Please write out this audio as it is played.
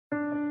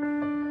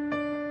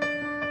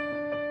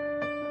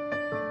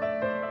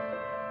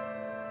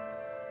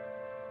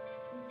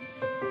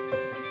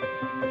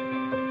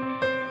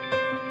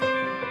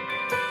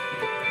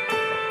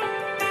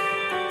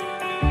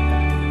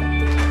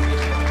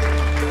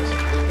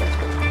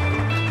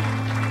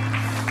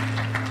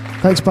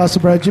Thanks, Pastor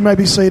Brad. You may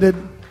be seated.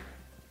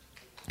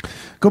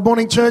 Good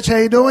morning, church. How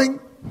are you doing?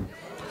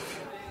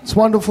 It's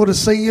wonderful to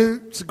see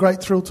you. It's a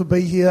great thrill to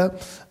be here.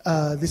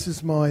 This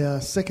is my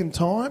second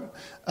time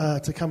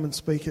to come and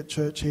speak at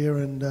church here,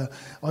 and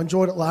I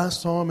enjoyed it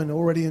last time and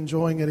already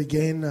enjoying it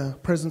again.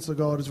 Presence of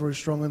God is very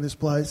strong in this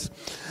place,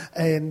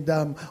 and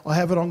I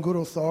have it on good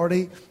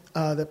authority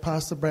that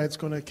Pastor Brad's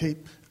going to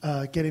keep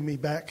getting me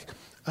back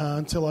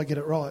until I get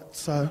it right.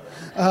 So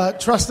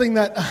trusting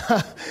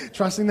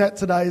that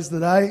today is the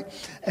day,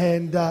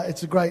 and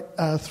it's a great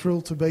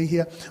thrill to be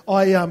here.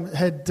 I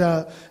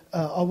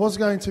was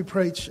going to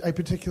preach a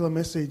particular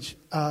message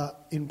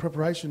in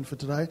preparation for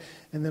today,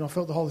 and then I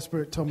felt the Holy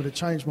Spirit tell me to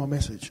change my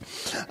message.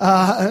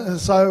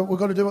 So we've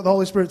got to do what the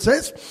Holy Spirit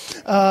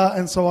says,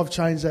 and so I've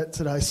changed that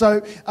today.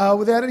 So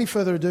without any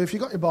further ado, if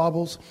you've got your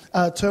Bibles,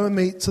 turn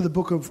me to the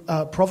book of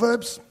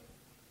Proverbs.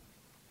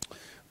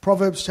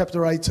 Proverbs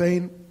chapter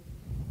 18.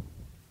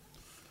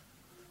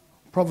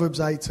 Proverbs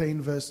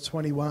 18 verse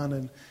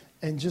 21,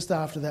 and just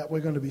after that we're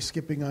going to be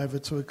skipping over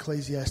to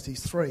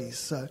Ecclesiastes 3.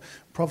 So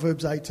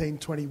Proverbs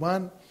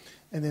 18:21,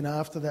 and then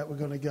after that we're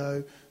going to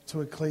go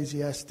to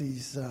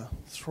Ecclesiastes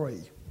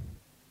 3.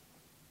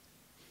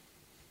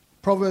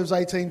 Proverbs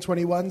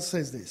 18:21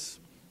 says this.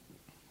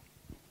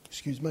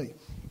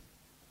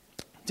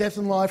 Death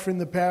and life are in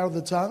the power of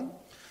the tongue,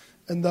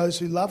 and those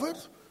who love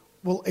it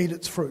will eat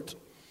its fruit.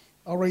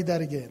 I'll read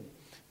that again.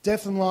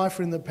 Death and life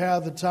are in the power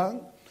of the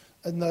tongue,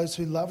 and those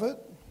who love it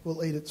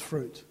will eat its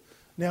fruit.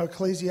 Now,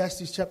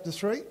 Ecclesiastes chapter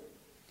 3,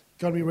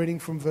 going to be reading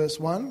from verses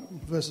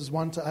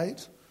 1 to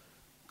 8.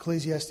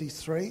 Ecclesiastes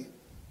 3,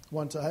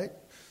 1 to 8,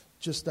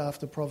 just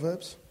after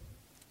Proverbs,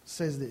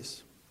 says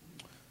this.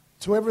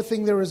 To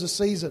everything there is a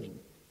season,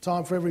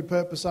 time for every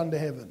purpose under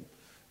heaven.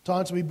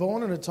 Time to be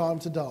born and a time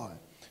to die.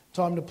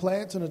 Time to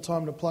plant and a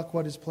time to pluck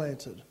what is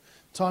planted.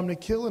 Time to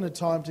kill and a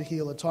time to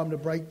heal. A time to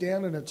break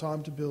down and a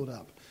time to build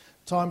up.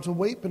 Time to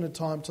weep and a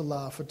time to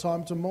laugh, a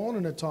time to mourn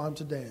and a time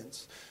to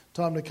dance.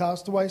 Time to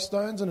cast away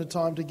stones and a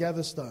time to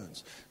gather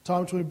stones.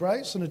 Time to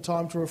embrace and a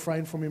time to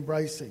refrain from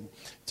embracing.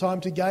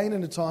 Time to gain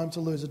and a time to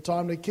lose. A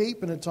time to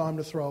keep and a time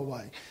to throw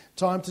away.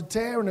 Time to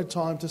tear and a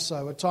time to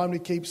sow. A time to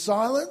keep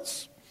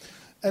silence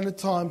and a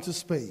time to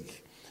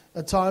speak.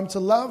 A time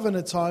to love and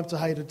a time to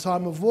hate. A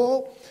time of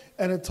war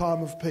and a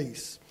time of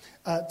peace.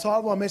 Title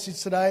of my message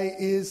today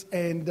is,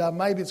 and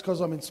maybe it's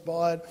because I'm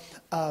inspired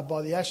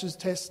by the Ashes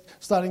test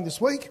starting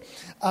this week,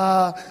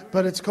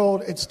 but it's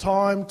called It's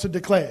Time to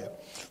Declare.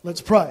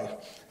 Let's pray.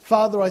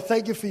 Father, I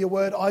thank you for your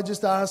word. I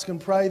just ask and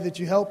pray that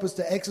you help us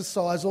to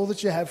exercise all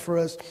that you have for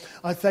us.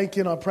 I thank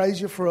you and I praise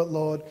you for it,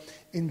 Lord.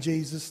 In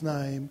Jesus'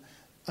 name,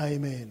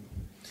 amen.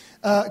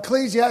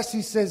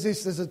 Ecclesiastes says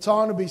this, there's a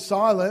time to be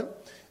silent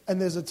and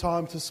there's a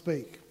time to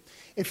speak.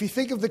 If you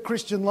think of the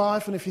Christian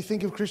life and if you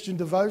think of Christian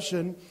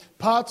devotion,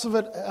 parts of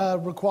it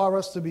require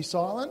us to be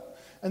silent,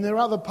 and there are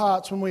other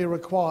parts when we are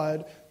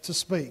required to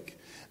speak.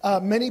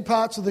 Many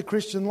parts of the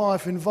Christian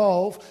life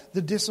involve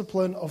the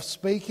discipline of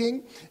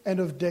speaking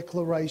and of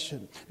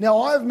declaration. Now,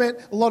 I've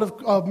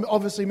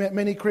obviously met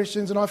many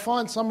Christians, and I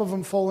find some of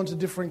them fall into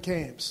different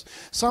camps.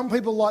 Some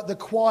people like the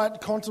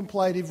quiet,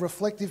 contemplative,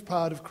 reflective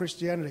part of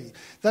Christianity.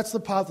 That's the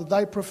part that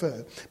they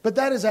prefer. But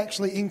that is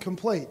actually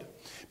incomplete.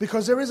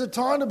 Because there is a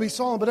time to be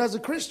silent, but as a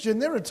Christian,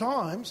 there are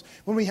times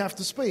when we have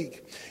to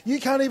speak. You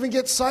can't even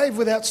get saved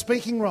without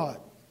speaking right.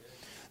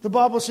 The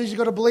Bible says you've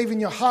got to believe in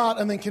your heart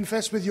and then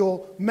confess with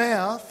your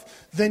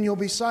mouth, then you'll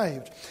be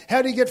saved.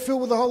 How do you get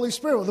filled with the Holy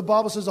Spirit? Well, the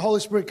Bible says the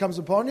Holy Spirit comes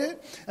upon you,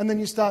 and then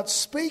you start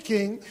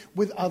speaking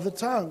with other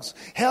tongues.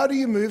 How do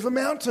you move a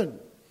mountain?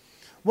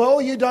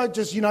 Well, you don't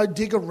just,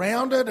 dig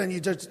around it and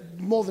you just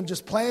more than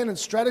just plan and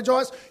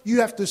strategize. You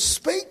have to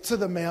speak to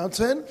the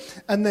mountain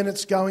and then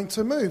it's going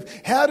to move.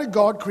 How did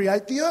God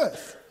create the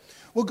earth?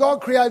 Well,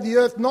 God created the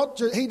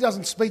earth, He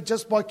doesn't speak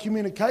just by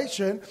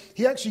communication.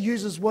 He actually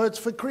uses words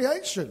for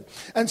creation.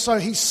 And so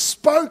He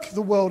spoke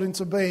the world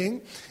into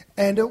being,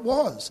 and it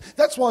was.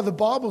 That's why the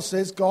Bible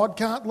says God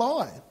can't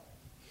lie.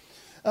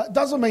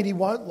 Doesn't mean He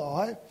won't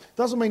lie.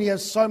 Doesn't mean He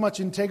has so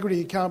much integrity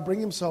He can't bring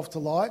Himself to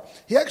lie.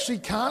 He actually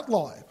can't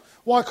lie.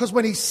 Why? Because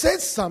when He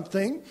says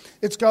something,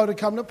 it's going to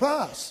come to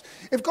pass.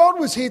 If God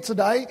was here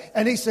today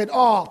and He said,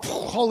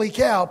 holy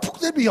cow,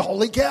 there'd be a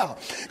holy cow.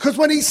 Because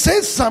when He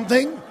says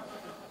something,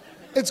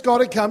 it's got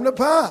to come to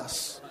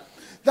pass.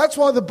 That's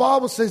why the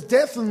Bible says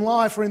death and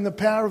life are in the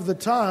power of the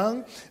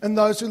tongue, and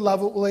those who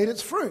love it will eat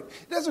its fruit.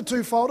 It has a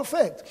twofold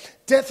effect.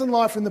 Death and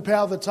life are in the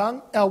power of the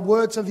tongue. Our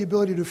words have the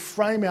ability to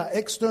frame our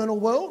external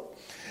world.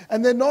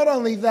 And then not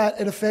only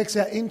that, it affects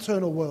our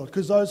internal world,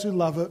 because those who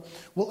love it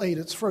will eat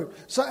its fruit.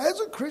 So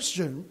as a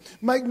Christian,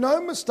 make no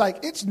mistake,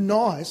 it's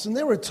nice, and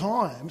there are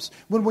times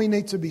when we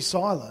need to be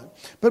silent.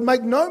 But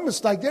make no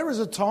mistake, there is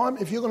a time,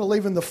 if you're going to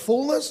live in the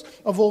fullness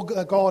of all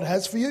that God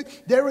has for you,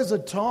 there is a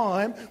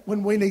time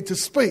when we need to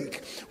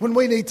speak, when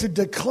we need to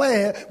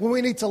declare, when we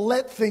need to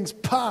let things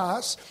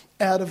pass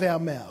out of our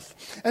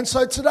mouth. And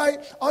so today,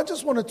 I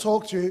just want to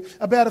talk to you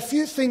about a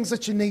few things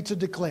that you need to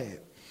declare.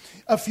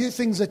 A few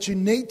things that you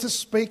need to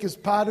speak as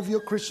part of your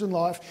Christian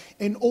life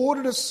in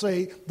order to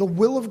see the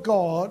will of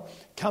God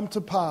come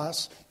to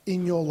pass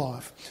in your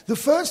life. The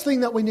first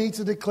thing that we need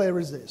to declare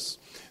is this.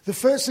 The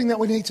first thing that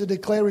we need to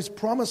declare is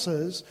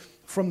promises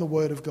from the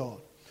Word of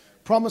God.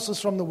 Promises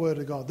from the Word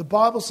of God. The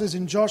Bible says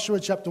in Joshua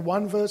chapter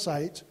 1 verse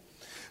 8,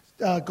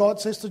 God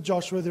says to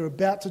Joshua they're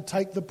about to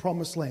take the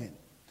promised land.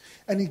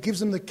 And he gives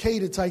them the key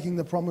to taking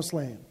the promised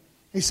land.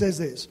 He says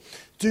this,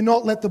 do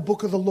not let the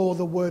book of the law,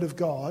 the Word of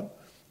God,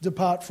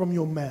 depart from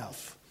your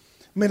mouth.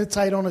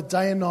 Meditate on it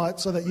day and night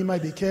so that you may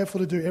be careful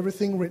to do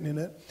everything written in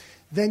it.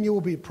 Then you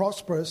will be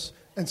prosperous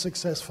and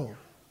successful.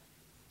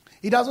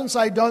 He doesn't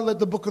say don't let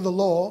the book of the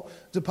law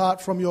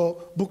depart from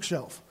your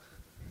bookshelf.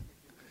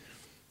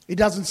 He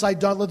doesn't say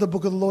don't let the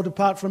book of the law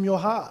depart from your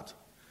heart.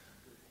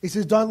 He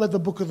says don't let the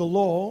book of the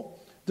law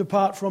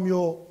depart from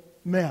your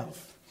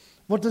mouth.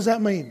 What does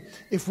that mean?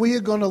 If we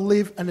are going to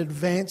live an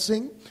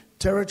advancing,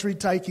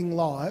 territory-taking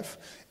life,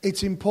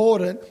 it's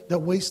important that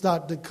we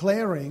start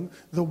declaring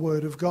the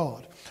Word of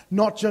God,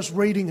 not just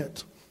reading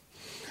it.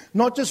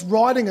 Not just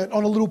writing it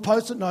on a little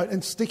post-it note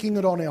and sticking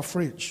it on our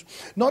fridge.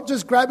 Not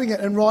just grabbing it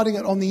and writing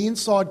it on the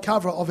inside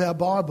cover of our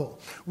Bible.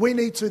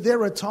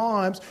 There are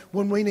times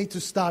when we need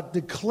to start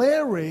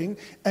declaring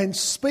and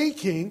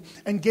speaking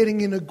and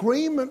getting in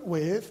agreement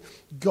with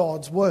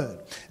God's Word.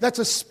 That's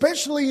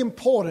especially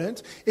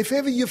important if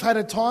ever you've had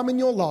a time in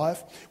your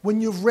life when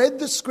you've read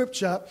the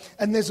Scripture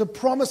and there's a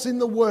promise in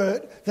the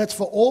Word that's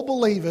for all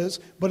believers,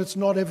 but it's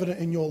not evident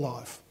in your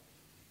life.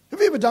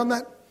 Have you ever done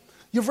that?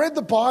 You've read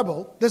the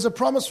Bible, there's a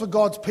promise for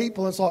God's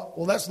people, and it's like,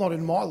 well, that's not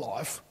in my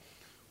life.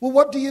 Well,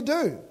 what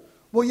do?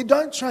 Well, you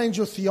don't change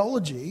your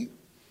theology.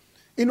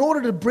 In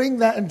order to bring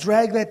that and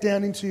drag that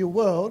down into your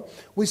world,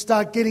 we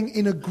start getting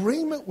in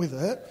agreement with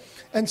it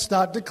and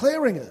start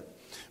declaring it.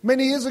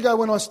 Many years ago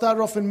when I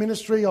started off in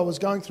ministry, I was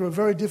going through a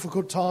very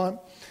difficult time,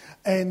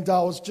 and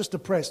I was just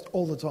depressed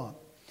all the time.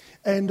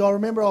 And I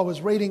remember I was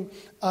reading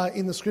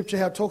in the Scripture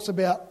how it talks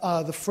about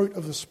the fruit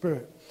of the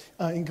Spirit.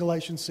 In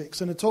Galatians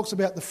 6. And it talks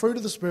about the fruit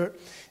of the Spirit.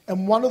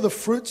 And one of the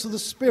fruits of the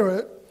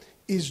Spirit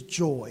is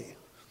joy.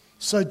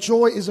 So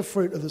joy is a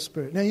fruit of the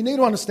Spirit. Now you need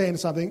to understand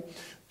something.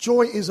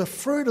 Joy is a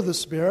fruit of the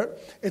Spirit.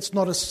 It's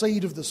not a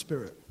seed of the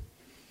Spirit.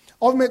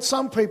 I've met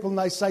some people and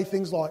they say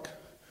things like,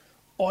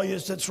 oh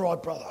yes, that's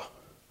right, brother.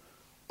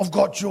 I've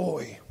got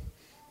joy.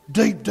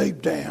 Deep,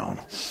 deep down.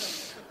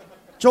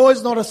 Joy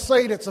is not a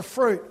seed, it's a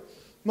fruit.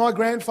 My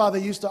grandfather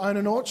used to own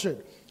an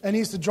orchard. And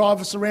he used to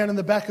drive us around in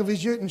the back of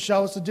his ute and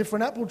show us the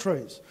different apple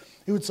trees.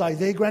 He would say,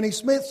 they're Granny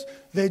Smiths,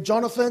 they're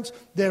Jonathans,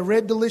 they're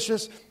Red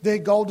Delicious, they're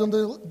Golden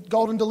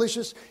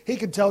Delicious. He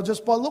could tell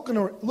just by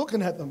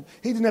looking at them.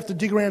 He didn't have to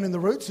dig around in the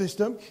root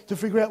system to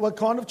figure out what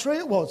kind of tree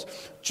it was.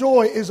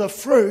 Joy is a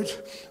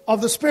fruit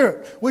of the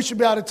Spirit. We should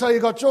be able to tell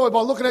you got joy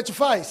by looking at your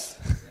face.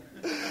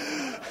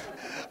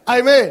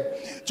 Amen.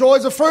 Joy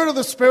is a fruit of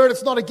the Spirit.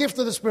 It's not a gift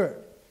of the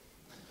Spirit.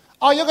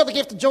 Oh, you've got the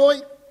gift of joy?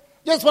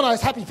 You're just one of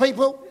those happy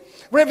people.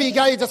 Wherever you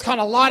go, you just kind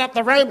of light up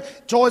the room.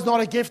 Joy is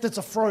not a gift, it's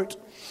a fruit.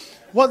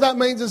 What that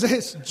means is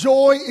this.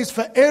 Joy is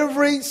for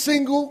every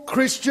single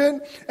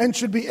Christian and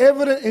should be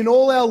evident in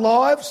all our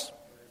lives.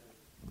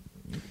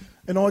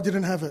 And I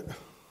didn't have it.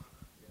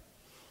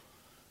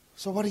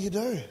 So what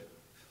do?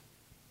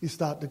 You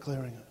start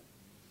declaring it.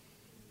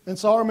 And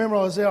so I remember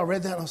I was there, I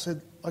read that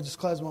and I just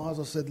closed my eyes.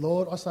 I said,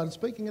 Lord, I started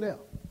speaking it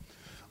out.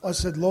 I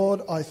said,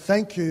 Lord, I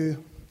thank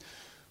you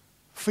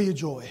for your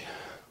joy.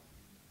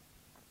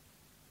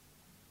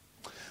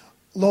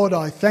 Lord,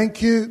 I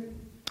thank you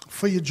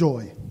for your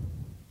joy.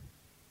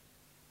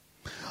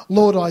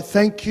 Lord, I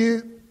thank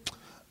you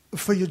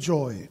for your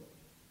joy.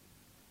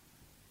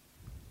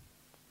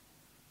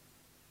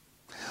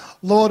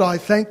 Lord, I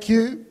thank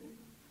you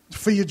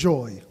for your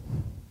joy.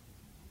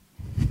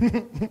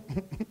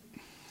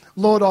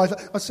 Lord,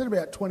 I said it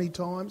about 20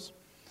 times.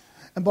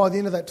 And by the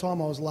end of that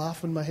time, I was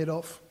laughing my head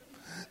off.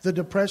 The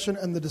depression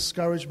and the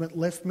discouragement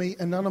left me,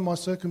 and none of my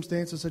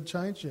circumstances had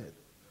changed yet.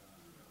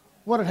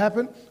 What had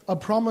happened? A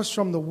promise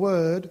from the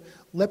Word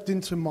leapt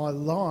into my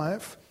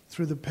life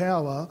through the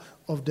power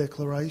of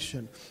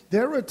declaration.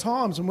 There are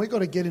times when we've got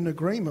to get in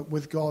agreement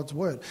with God's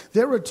Word.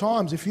 There are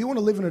times, if you want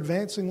to live an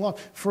advancing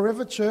life,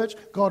 Forever Church,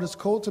 God is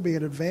called to be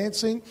an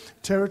advancing,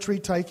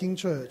 territory-taking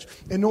church.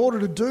 In order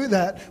to do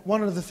that,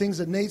 one of the things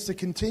that needs to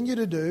continue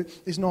to do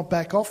is not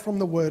back off from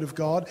the Word of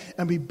God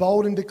and be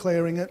bold in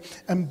declaring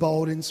it and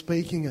bold in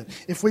speaking it.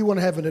 If we want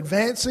to have an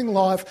advancing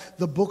life,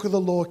 the book of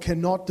the law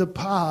cannot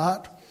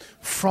depart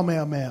from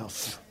our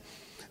mouth.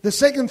 The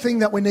second thing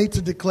that we need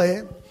to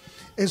declare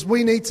is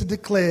we need to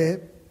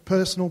declare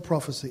personal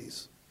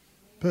prophecies.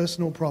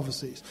 Personal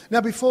prophecies.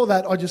 Now before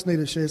that, I just need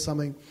to share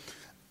something.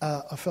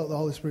 I felt the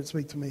Holy Spirit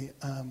speak to me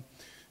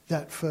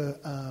that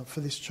for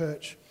this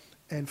church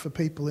and for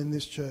people in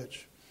this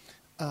church.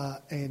 I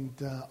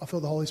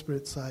felt the Holy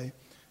Spirit say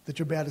that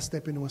you're about to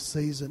step into a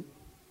season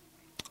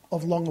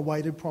of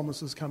long-awaited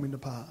promises coming to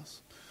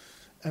pass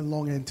and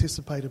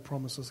long-anticipated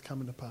promises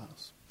coming to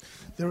pass.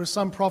 There are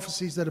some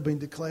prophecies that have been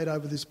declared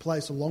over this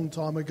place a long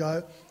time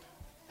ago,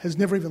 has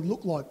never even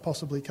looked like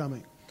possibly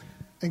coming.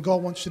 And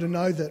God wants you to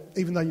know that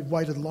even though you've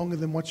waited longer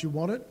than what you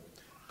wanted,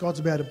 God's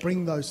about to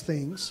bring those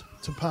things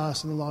to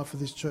pass in the life of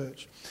this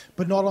church.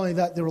 But not only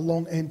that, there are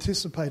long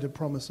anticipated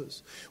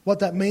promises. What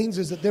that means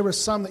is that there are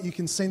some that you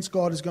can sense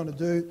God is going to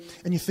do,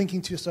 and you're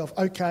thinking to yourself,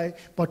 okay,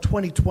 by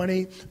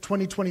 2020,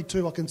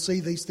 2022, I can see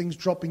these things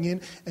dropping in,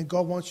 and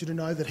God wants you to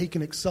know that he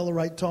can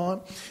accelerate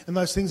time. And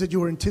those things that you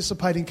were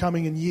anticipating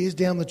coming in years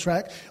down the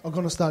track are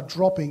going to start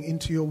dropping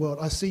into your world.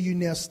 I see you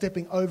now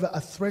stepping over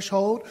a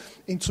threshold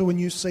into a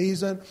new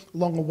season,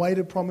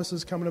 long-awaited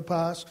promises coming to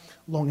pass,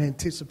 long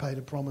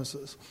anticipated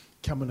promises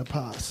coming to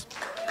pass.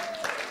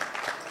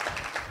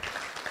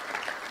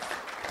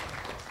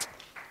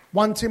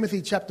 1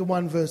 Timothy chapter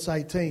 1 verse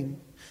 18,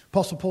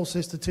 Apostle Paul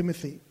says to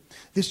Timothy,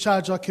 "This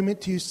charge I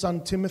commit to you,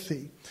 son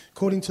Timothy,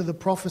 according to the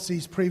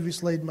prophecies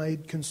previously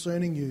made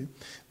concerning you,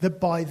 that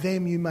by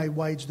them you may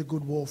wage the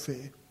good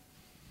warfare."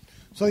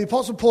 So the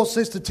Apostle Paul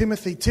says to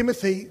Timothy,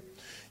 Timothy,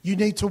 you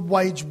need to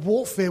wage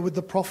warfare with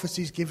the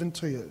prophecies given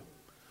to you.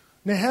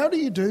 Now how do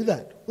you do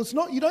that? Well, it's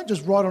not, you don't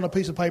just write on a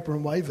piece of paper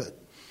and wave it.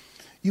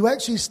 You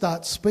actually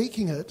start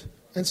speaking it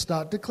and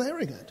start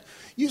declaring it.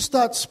 You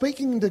start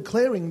speaking and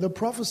declaring the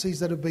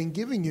prophecies that have been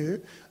given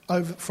you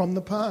over from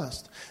the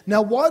past.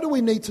 Now, why do we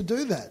need to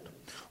do that?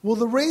 Well,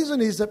 the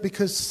reason is that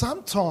because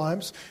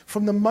sometimes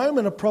from the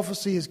moment a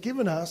prophecy is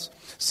given us,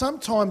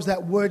 sometimes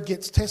that word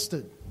gets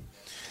tested.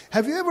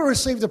 Have you ever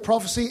received a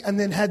prophecy and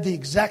then had the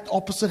exact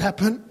opposite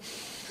happen?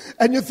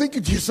 And you're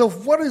thinking to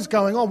yourself, what is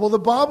going on? Well, the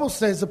Bible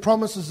says the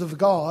promises of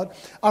God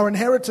are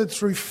inherited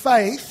through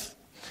faith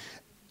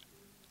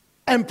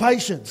and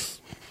patience.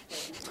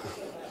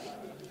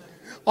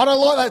 I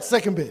don't like that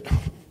second bit.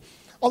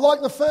 I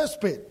like the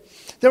first bit.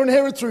 They're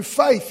inherited through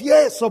faith.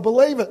 Yes, I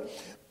believe it.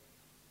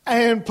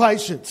 And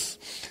patience.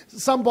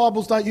 Some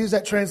Bibles don't use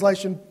that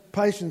translation,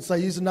 patience. They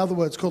use another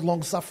word. It's called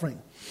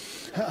long-suffering.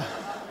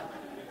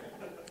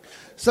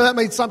 So that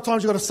means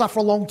sometimes you've got to suffer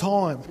a long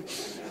time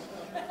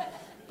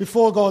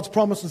before God's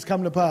promises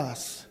come to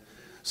pass.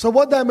 So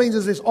what that means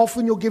is this.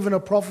 Often you're given a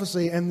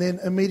prophecy and then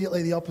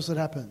immediately the opposite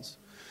happens.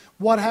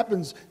 What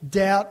happens?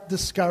 Doubt,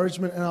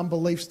 discouragement and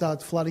unbelief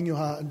starts flooding your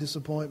heart and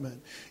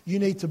disappointment. You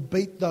need to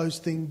beat those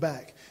things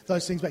back.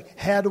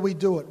 How do we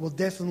do it? Well,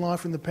 death and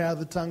life in the power of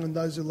the tongue, and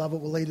those who love it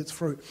will eat its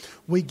fruit.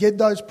 We get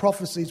those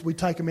prophecies, we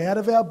take them out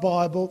of our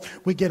Bible,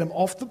 we get them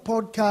off the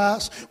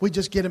podcast, we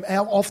just get them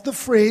out off the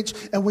fridge,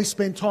 and we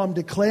spend time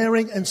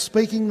declaring and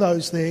speaking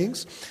those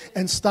things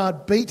and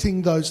start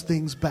beating those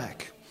things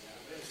back.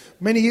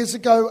 Many years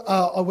ago,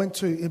 I went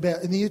to, in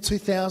the year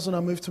 2000, I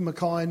moved to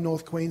Mackay in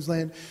North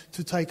Queensland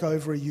to take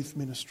over a youth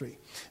ministry.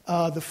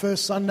 The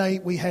first Sunday,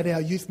 we had our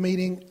youth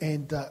meeting,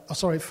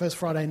 first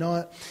Friday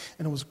night,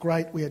 and it was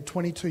great. We had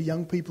 22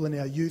 young people in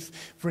our youth,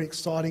 very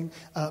exciting,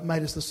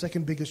 made us the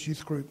second biggest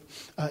youth group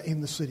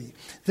in the city.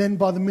 Then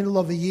by the middle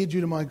of the year,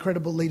 due to my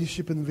incredible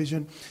leadership and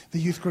vision, the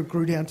youth group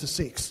grew down to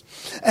 6.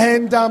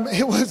 And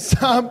it was...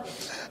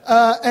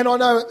 and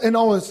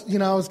I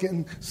was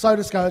getting so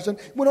discouraged. And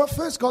when I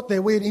first got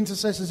there, we had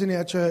intercessors in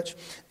our church,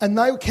 and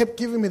they kept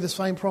giving me the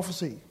same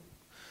prophecy.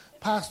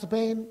 Pastor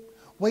Ben,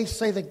 we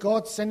see that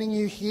God's sending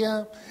you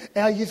here.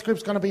 Our youth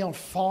group's going to be on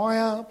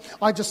fire.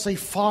 I just see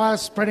fire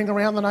spreading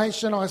around the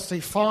nation. I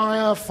see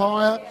fire.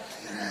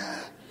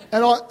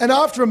 And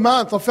after a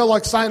month, I felt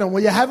like saying to them,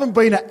 well, you haven't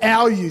been at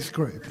our youth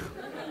group.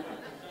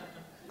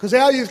 Because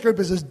our youth group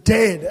is as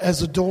dead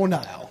as a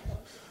doornail.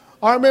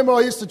 I remember I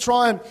used to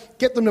try and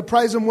get them to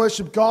praise and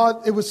worship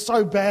God. It was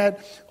so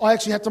bad, I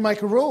actually had to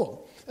make a rule.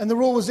 And the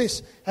rule was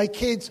this: hey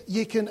kids,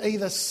 you can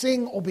either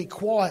sing or be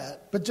quiet,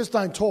 but just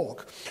don't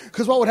talk.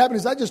 Because what would happen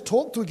is they just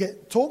talk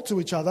to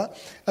each other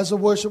as the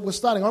worship was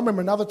starting. I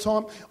remember another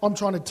time I'm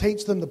trying to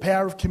teach them the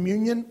power of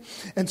communion.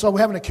 And so we're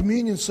having a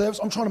communion service.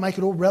 I'm trying to make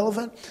it all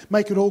relevant,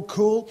 make it all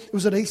cool. It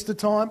was at Easter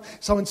time.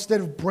 So instead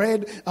of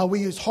bread,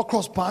 we used hot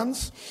cross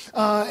buns.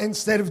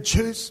 Instead of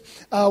juice,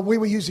 we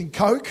were using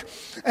Coke.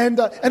 And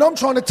I'm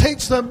trying to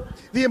teach them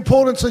the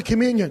importance of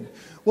communion.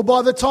 Well,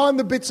 by the time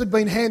the bits had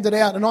been handed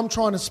out and I'm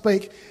trying to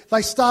speak,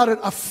 they started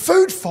a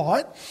food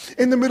fight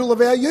in the middle of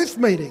our youth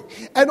meeting.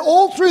 And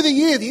all through the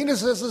year, the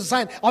intercessors are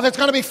saying, oh, there's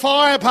going to be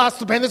fire,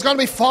 Pastor Ben, there's going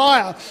to be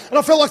fire. And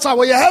I felt like saying,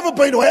 well, you haven't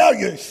been to our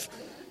youth.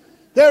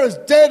 They're as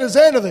dead as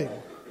anything.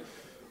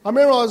 I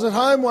remember I was at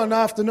home one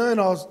afternoon,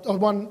 and I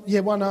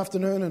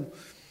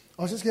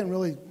was just getting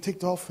really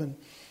ticked off. And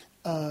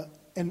I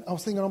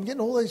was thinking, I'm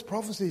getting all these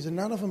prophecies and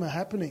none of them are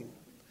happening.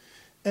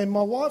 And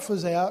my wife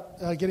was out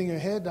getting her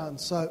hair done,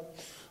 so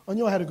I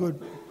knew I had a good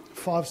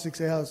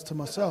 5-6 hours to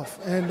myself.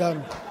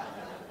 And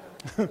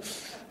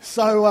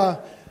so I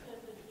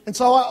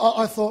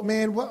thought,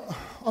 man,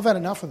 I've had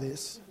enough of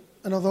this.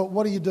 And I thought,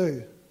 what do?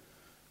 Do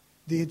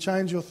you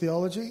change your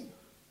theology,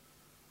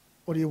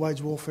 or do you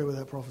wage warfare with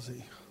that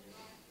prophecy?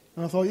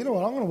 And I thought, you know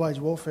what, I'm going to wage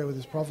warfare with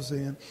this prophecy.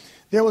 And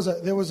there was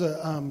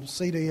a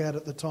CD out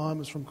at the time. It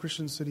was from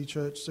Christian City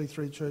Church,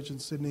 C3 Church in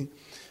Sydney,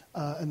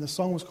 and the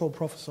song was called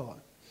Prophesy.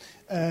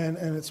 And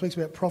it speaks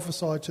about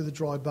prophesy to the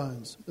dry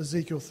bones,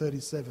 Ezekiel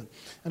 37.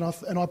 And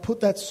I put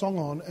that song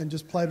on and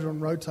just played it on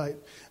rotate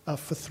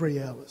for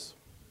 3 hours.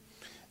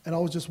 And I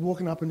was just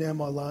walking up and down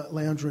my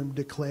lounge room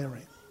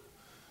declaring,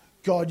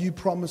 God, you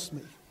promised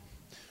me.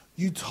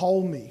 You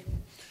told me.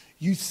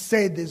 You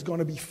said there's going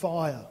to be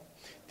fire.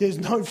 There's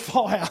no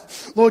fire.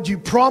 Lord, you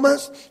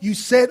promised. You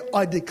said,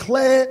 I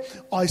declare,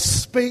 I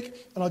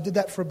speak. And I did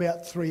that for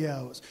about 3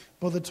 hours.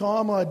 By the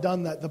time I had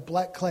done that, the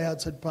black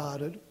clouds had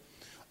parted.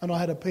 And I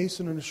had a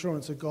peace and an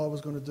assurance that God was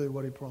going to do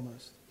what he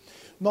promised.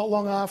 Not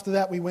long after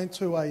that, we went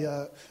to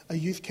a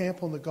youth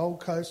camp on the Gold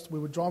Coast. We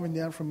were driving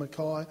down from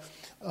Mackay.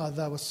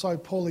 They were so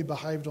poorly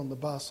behaved on the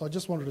bus, so I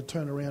just wanted to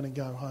turn around and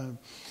go home.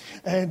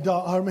 And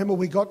I remember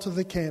we got to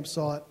the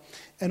campsite,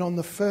 and on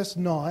the first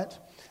night,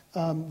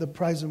 the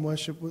praise and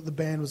worship, the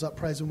band was up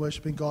praise and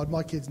worshiping God.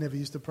 My kids never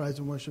used to praise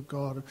and worship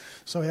God,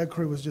 so our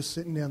crew was just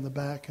sitting down the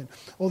back, and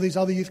all these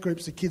other youth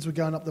groups, the kids were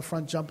going up the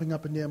front, jumping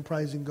up and down,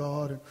 praising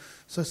God. And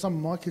so some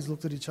of my kids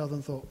looked at each other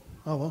and thought,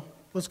 oh well,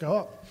 let's go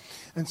up.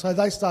 And so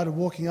they started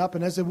walking up,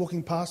 and as they're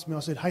walking past me, I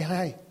said,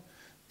 hey,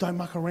 don't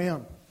muck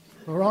around,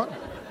 all right?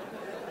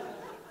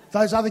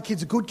 Those other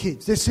kids are good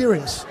kids. They're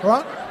serious, all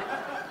right?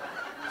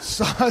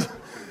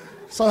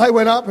 So they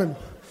went up, and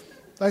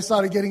they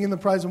started getting in the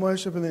praise and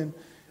worship, and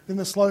then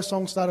the slow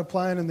song started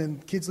playing, and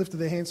then kids lifted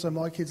their hands, so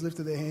my kids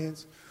lifted their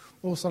hands.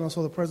 All of a sudden, I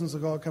saw the presence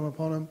of God come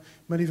upon them.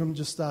 Many of them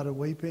just started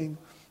weeping,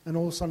 and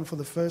all of a sudden, for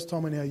the first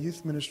time in our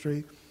youth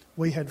ministry,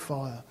 we had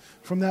fire.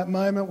 From that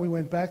moment, we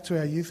went back to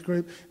our youth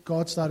group.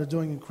 God started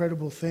doing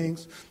incredible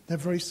things. That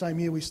very same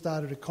year, we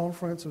started a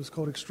conference. It was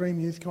called Extreme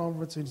Youth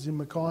Conference. It's in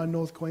Mackay,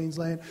 North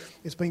Queensland.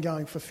 It's been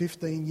going for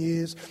 15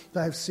 years.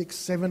 They have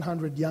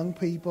 600-700 young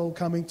people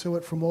coming to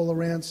it from all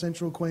around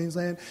central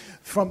Queensland.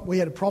 We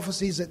had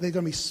prophecies that there are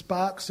going to be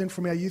sparks sent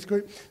from our youth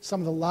group.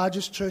 Some of the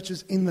largest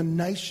churches in the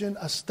nation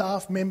are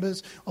staff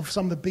members of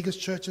some of the biggest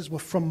churches were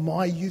from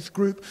my youth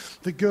group.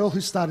 The girl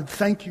who started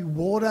Thank You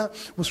Water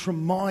was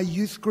from my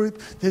youth group.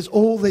 There's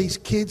all these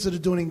kids that are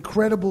doing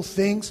incredible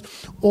things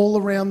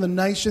all around the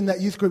nation.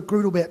 That youth group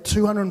grew to about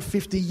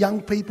 250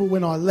 young people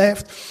when I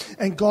left,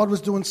 and God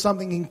was doing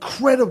something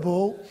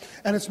incredible,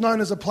 and it's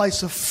known as a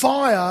place of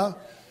fire,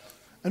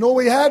 and all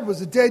we had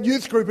was a dead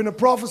youth group and a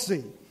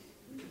prophecy.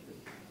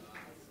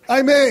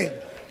 Amen.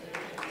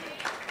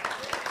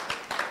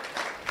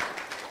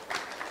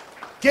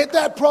 Get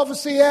that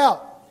prophecy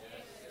out.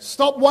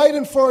 Stop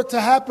waiting for it to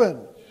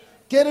happen.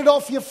 Get it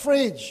off your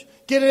fridge.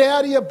 Get it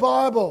out of your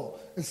Bible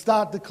and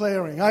start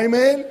declaring.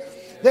 Amen?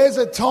 There's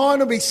a time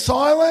to be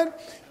silent,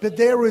 but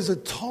there is a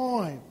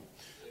time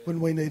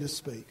when we need to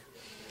speak.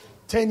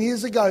 10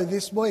 years ago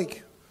this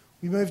week,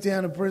 we moved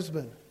down to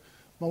Brisbane.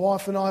 My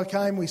wife and I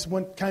came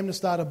to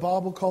start a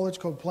Bible college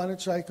called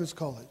Planet Shakers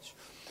College.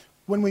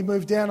 When we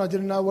moved down, I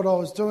didn't know what I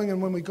was doing,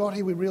 and when we got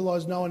here, we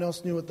realised no one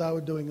else knew what they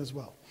were doing as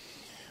well.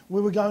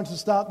 We were going to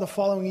start the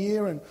following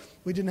year, and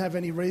we didn't have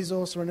any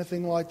resource or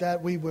anything like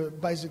that. We were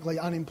basically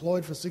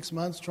unemployed for 6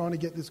 months trying to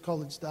get this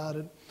college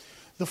started.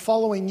 The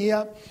following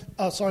year,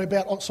 about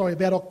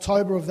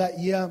October of that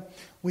year,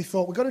 we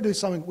thought we've got to do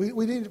something.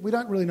 We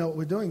don't really know what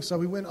we're doing, so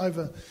we went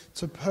over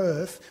to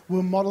Perth. We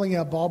were modelling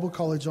our Bible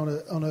college on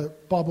a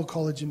Bible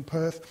college in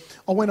Perth.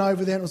 I went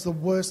over there, and it was the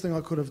worst thing I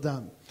could have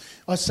done.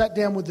 I sat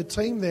down with the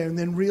team there and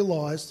then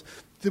realised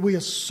that we are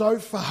so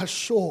far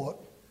short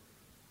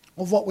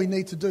of what we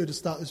need to do to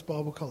start this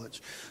Bible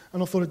college.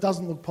 And I thought, it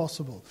doesn't look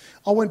possible.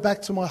 I went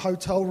back to my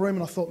hotel room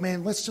and I thought,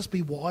 man, let's just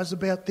be wise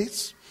about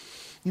this.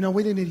 You know,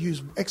 we need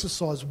to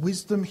exercise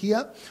wisdom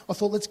here. I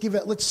thought,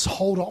 let's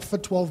hold off for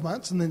 12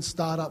 months and then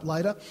start up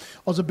later.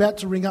 I was about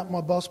to ring up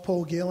my boss,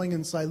 Paul Geerling,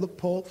 and say, look,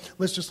 Paul,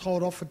 let's just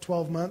hold off for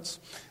 12 months.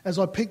 As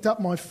I picked up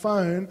my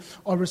phone,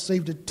 I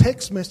received a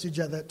text message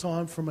at that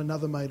time from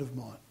another mate of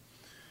mine.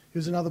 He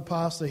was another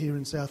pastor here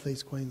in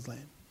southeast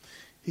Queensland.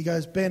 He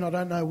goes, Ben, I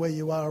don't know where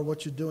you are or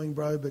what you're doing,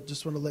 bro, but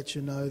just want to let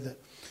you know that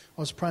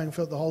I was praying,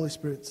 felt the Holy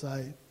Spirit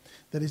say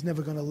that he's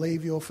never going to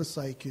leave you or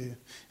forsake you,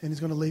 and he's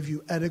going to leave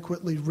you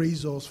adequately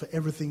resourced for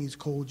everything he's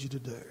called you to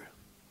do.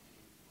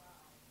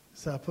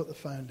 So I put the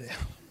phone down.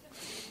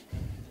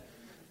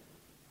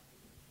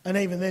 And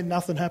even then,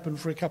 nothing happened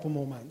for a couple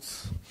more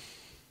months.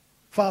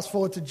 Fast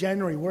forward to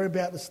January, we're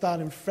about to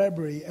start in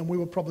February, and we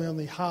were probably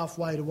only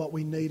halfway to what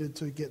we needed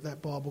to get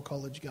that Bible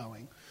college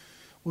going.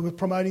 We were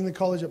promoting the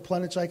college at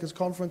Planet Shakers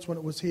Conference when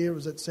it was here. It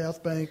was at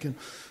South Bank. And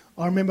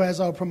I remember as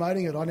I was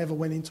promoting it, I never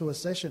went into a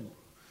session.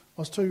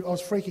 I was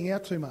freaking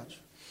out too much.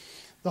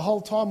 The whole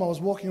time I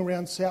was walking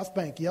around South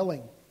Bank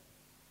yelling,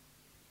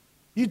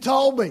 you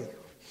told me,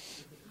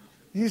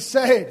 you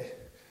said,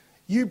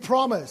 you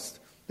promised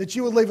that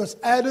you would leave us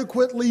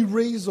adequately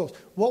resourced.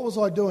 What was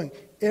I doing?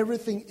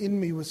 Everything in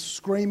me was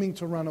screaming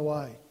to run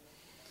away.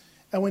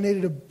 And we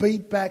needed to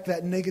beat back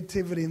that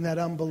negativity and that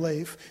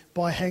unbelief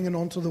by hanging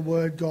on to the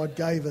word God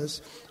gave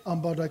us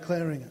and by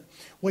declaring it.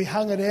 We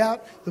hung it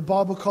out. The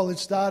Bible college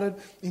started.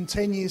 In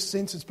 10 years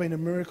since, it's been a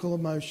miracle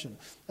of motion.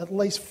 At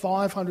least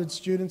 500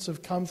 students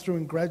have come through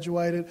and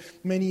graduated.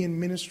 Many in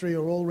ministry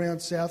are all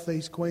around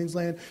southeast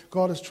Queensland.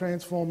 God has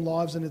transformed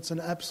lives, and it's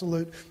an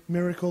absolute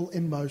miracle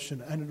in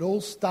motion. And it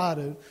all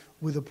started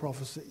with a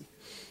prophecy.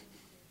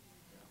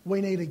 We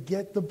need to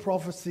get the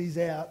prophecies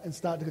out and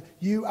start to...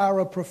 You are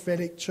a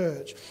prophetic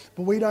church.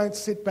 But we don't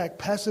sit back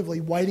passively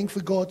waiting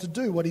for God to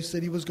do what he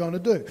said he was going to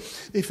do.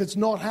 If it's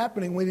not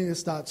happening, we need to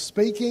start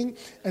speaking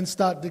and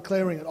start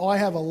declaring it. I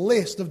have a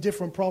list of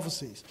different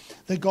prophecies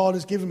that God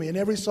has given me. And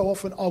every so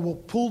often I will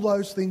pull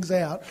those things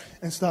out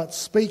and start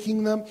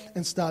speaking them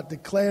and start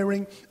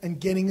declaring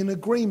and getting in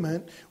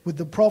agreement with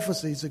the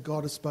prophecies that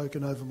God has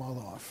spoken over my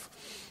life.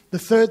 The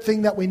third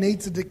thing that we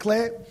need to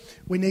declare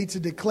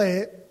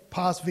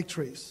past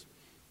victories.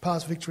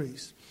 Past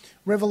victories.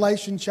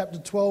 Revelation chapter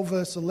 12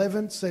 verse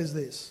 11 says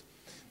this.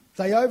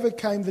 They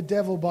overcame the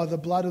devil by the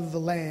blood of the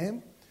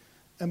Lamb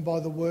and by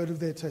the word of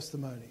their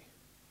testimony.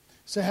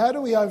 So how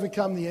do we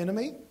overcome the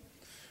enemy?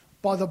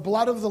 By the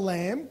blood of the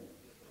Lamb.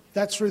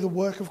 That's through the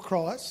work of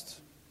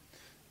Christ.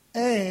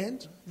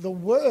 And the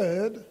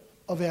word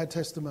of our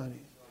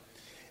testimony.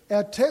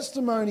 Our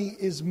testimony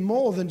is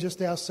more than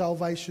just our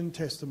salvation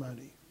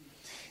testimony.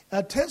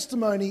 Our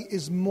testimony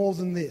is more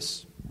than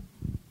this.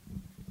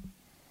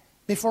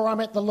 Before I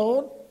met the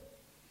Lord,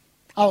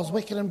 I was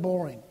wicked and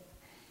boring.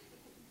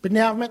 But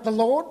now I've met the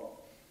Lord,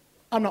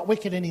 I'm not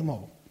wicked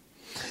anymore.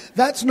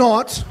 That's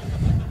not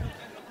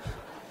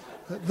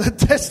the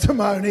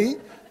testimony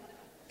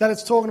that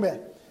it's talking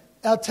about.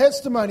 Our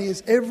testimony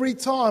is every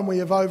time we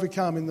have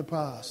overcome in the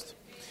past.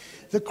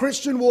 The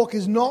Christian walk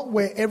is not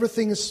where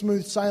everything is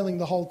smooth sailing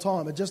the whole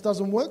time. It just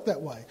doesn't work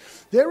that way.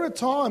 There are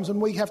times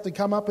when we have to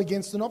come up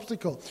against an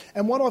obstacle.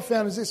 And what I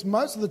found is this,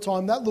 most of the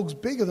time that looks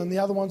bigger than the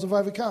other ones have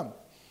overcome.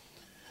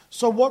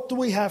 So what do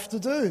we have to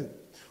do?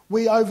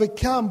 We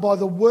overcome by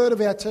the word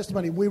of our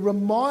testimony. We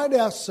remind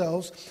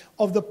ourselves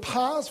of the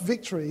past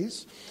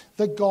victories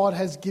that God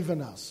has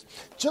given us.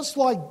 Just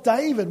like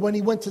David, when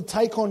he went to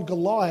take on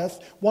Goliath,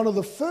 one of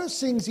the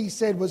first things he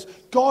said was,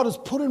 God has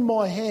put in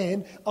my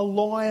hand a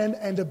lion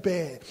and a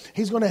bear.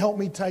 He's going to help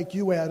me take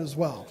you out as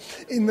well.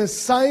 In the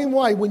same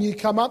way, when you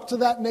come up to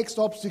that next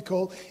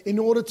obstacle, in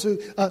order to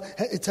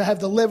have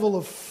the level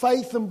of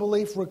faith and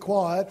belief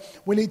required,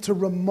 we need to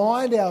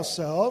remind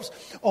ourselves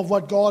of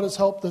what God has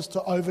helped us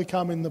to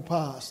overcome in the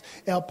past,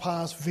 our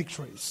past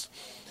victories.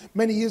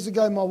 Many years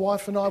ago, my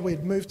wife and I, we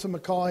had moved to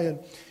Mackay and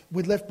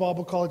we'd left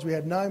Bible college. We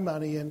had no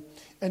money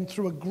and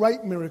through a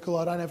great miracle,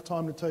 I don't have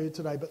time to tell you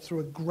today, but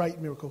through a great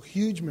miracle,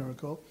 huge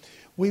miracle,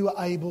 we were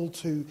able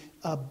to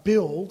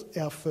build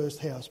our first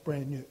house,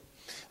 brand new.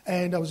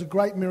 And it was a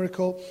great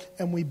miracle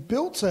and we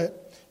built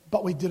it,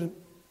 but we didn't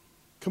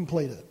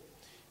complete it.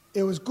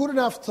 It was good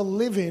enough to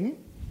live in,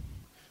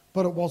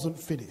 but it wasn't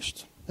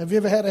finished. Have you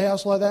ever had a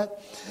house like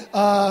that?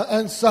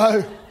 And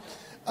so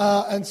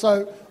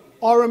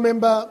I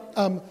remember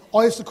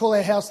I used to call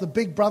our house the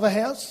Big Brother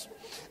house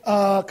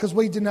because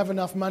we didn't have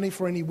enough money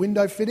for any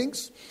window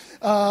fittings.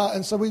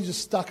 And so we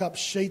just stuck up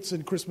sheets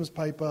and Christmas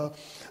paper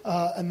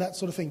and that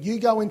sort of thing. You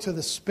go into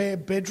the spare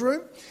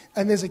bedroom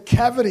and there's a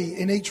cavity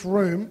in each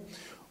room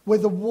where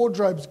the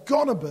wardrobe's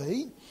going to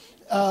be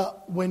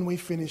when we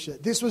finish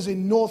it. This was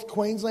in North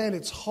Queensland.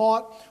 It's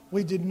hot.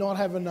 We did not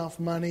have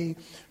enough money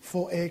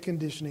for air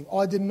conditioning.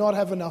 I did not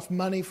have enough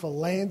money for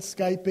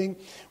landscaping.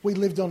 We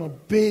lived on a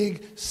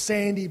big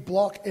sandy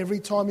block. Every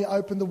time you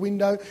opened the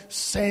window,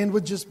 sand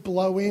would just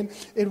blow in.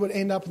 It would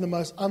end up in the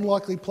most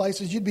unlikely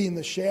places. You'd be in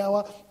the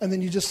shower and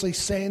then you just see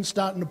sand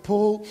starting to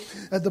pool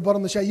at the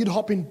bottom of the shower. You'd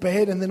hop in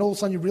bed and then all of a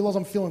sudden you realise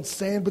I'm feeling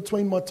sand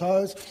between my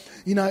toes.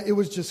 You know, it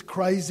was just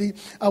crazy.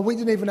 We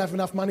didn't even have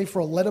enough money for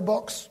a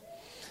letterbox.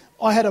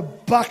 I had a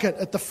bucket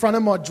at the front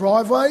of my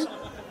driveway,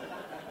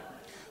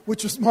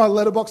 which was my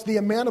letterbox. The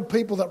amount of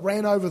people that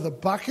ran over the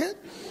bucket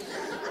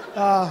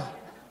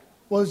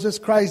was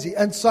just crazy.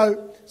 And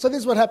so this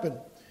is what happened.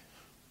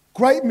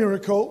 Great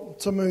miracle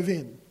to move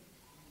in.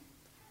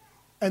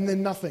 And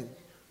then nothing.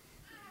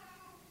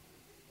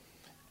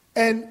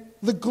 And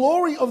the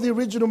glory of the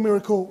original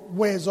miracle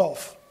wears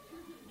off.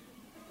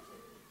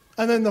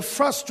 And then the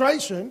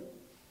frustration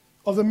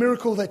of the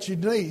miracle that you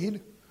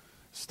need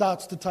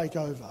starts to take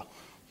over.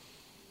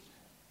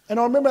 And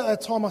I remember at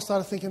that time I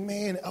started thinking,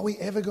 man, are we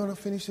ever going to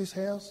finish this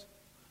house?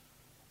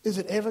 Is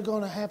it ever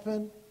going to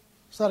happen?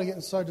 I started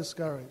getting so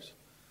discouraged.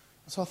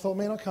 So I thought,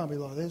 man, I can't be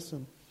like this.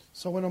 And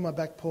so I went on my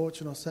back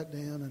porch and I sat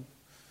down and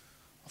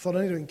I thought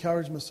I need to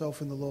encourage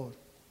myself in the Lord.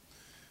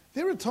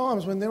 There are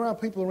times when there are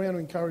people around who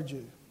encourage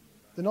you.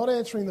 They're not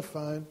answering the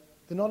phone.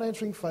 They're not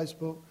answering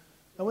Facebook.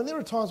 And when there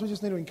are times we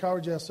just need to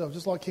encourage ourselves,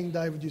 just like King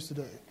David used to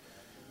do.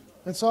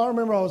 And so I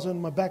remember I was on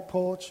my back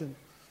porch and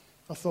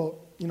I thought,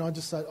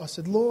 I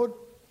said, Lord,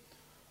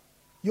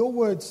 your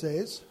word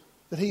says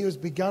that he who has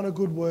begun a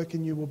good work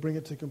in you will bring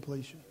it to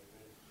completion.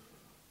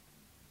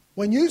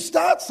 When you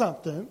start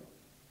something,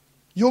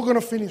 you're going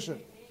to finish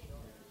it.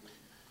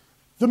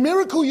 The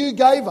miracle you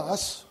gave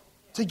us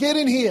to get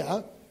in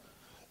here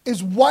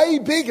is way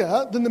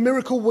bigger than the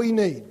miracle we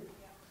need.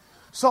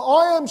 So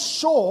I am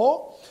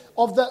sure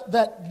of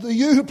that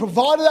you who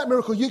provided that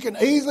miracle, you can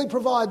easily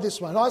provide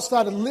this one. I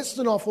started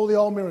listing off all the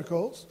old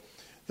miracles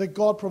that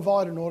God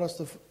provided in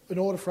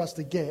order for us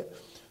to get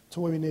to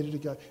where we needed to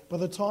go. By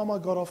the time I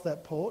got off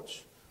that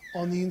porch,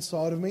 on the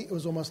inside of me, it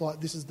was almost like,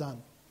 this is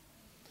done.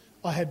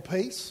 I had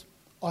peace,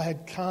 I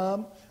had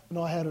calm and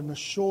I had an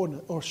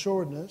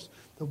assuredness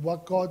that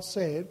what God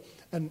said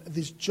and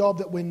this job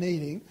that we're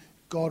needing,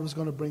 God was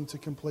going to bring to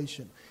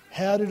completion.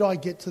 How did I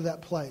get to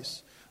that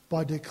place?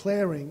 By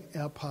declaring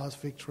our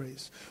past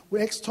victories.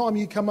 Next time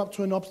you come up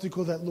to an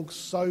obstacle that looks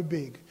so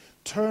big,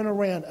 turn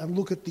around and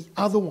look at the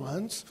other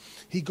ones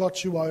he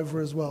got you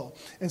over as well.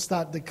 And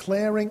start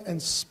declaring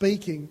and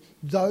speaking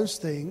those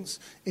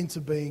things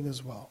into being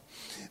as well.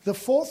 The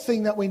fourth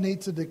thing that we need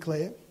to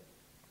declare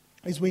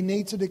is we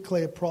need to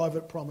declare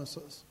private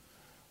promises.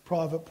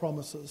 Private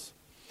promises.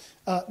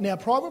 Now,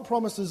 private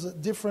promises are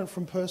different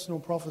from personal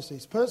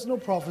prophecies. Personal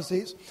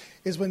prophecies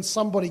is when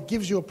somebody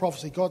gives you a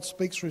prophecy. God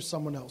speaks through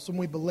someone else, and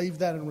we believe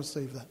that and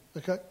receive that.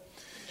 Okay?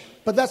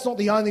 But that's not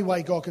the only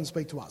way God can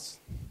speak to us.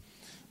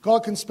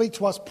 God can speak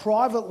to us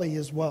privately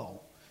as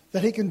well,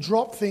 that he can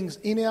drop things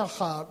in our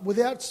heart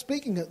without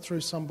speaking it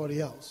through somebody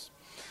else.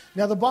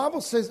 Now, the Bible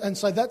says, and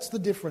so that's the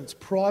difference,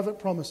 private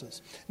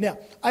promises. Now,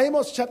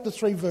 Amos chapter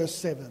 3, verse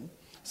 7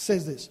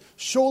 says this,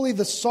 surely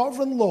the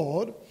sovereign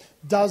Lord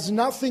does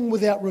nothing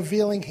without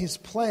revealing his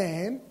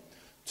plan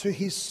to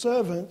his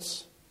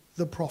servants,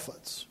 the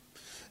prophets.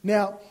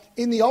 Now,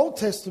 in the Old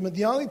Testament,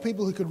 the only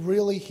people who could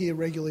really hear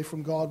regularly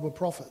from God were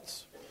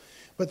prophets.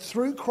 But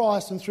through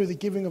Christ and through the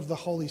giving of the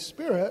Holy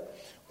Spirit,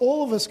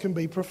 all of us can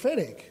be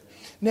prophetic.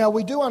 Now,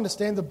 we do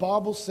understand the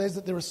Bible says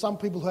that there are some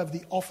people who have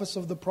the office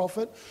of the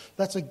prophet.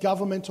 That's a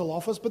governmental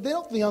office, but they're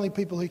not the only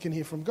people who can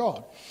hear from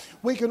God.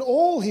 We can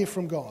all hear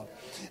from God.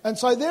 And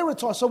so there are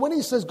times, so when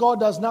he says God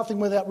does nothing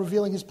without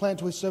revealing his plan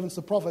to his servants,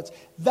 the prophets,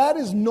 that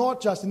is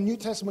not just, in the New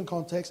Testament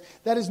context,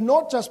 that is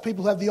not just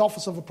people who have the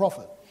office of a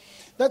prophet.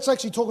 That's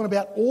actually talking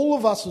about all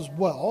of us as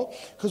well,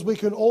 because we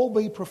can all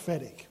be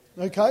prophetic.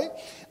 Okay?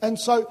 And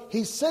so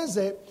he says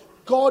that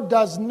God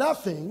does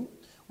nothing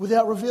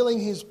without revealing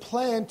his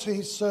plan to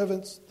his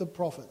servants, the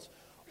prophets.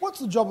 What's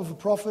the job of a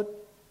prophet?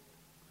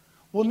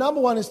 Well, number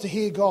one is to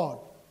hear God,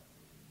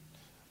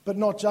 but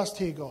not just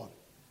hear God.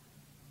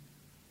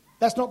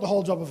 That's not the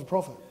whole job of a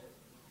prophet.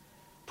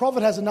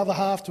 Prophet has another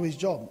half to his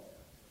job.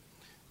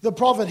 The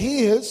prophet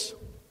hears,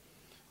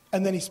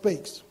 and then he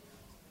speaks.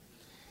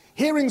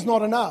 Hearing's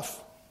not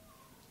enough.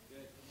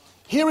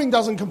 Hearing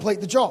doesn't complete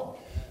the job.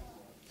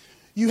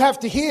 You have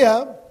to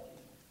hear,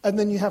 and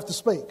then you have to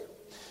speak.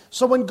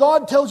 So when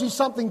God tells you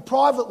something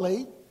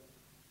privately,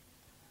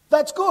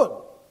 that's good.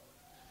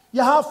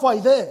 You're halfway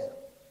there.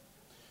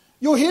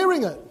 You're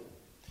hearing it,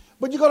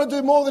 but you've got to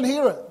do more than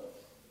hear it.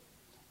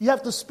 You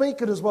have to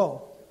speak it as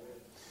well.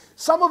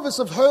 Some of us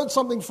have heard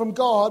something from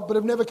God, but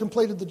have never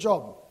completed the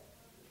job.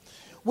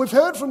 We've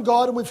heard from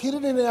God and we've hid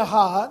it in our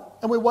heart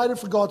and we waited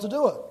for God to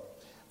do it.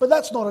 But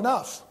that's not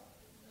enough.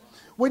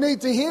 We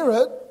need to hear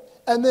it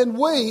and then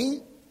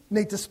we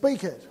need to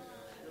speak it.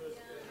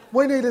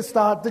 We need to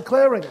start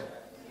declaring it.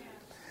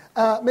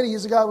 Many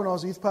years ago when I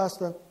was a youth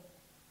pastor,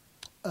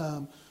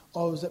 I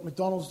was at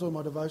McDonald's doing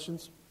my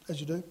devotions, as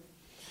you do.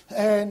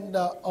 And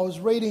I was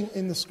reading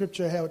in the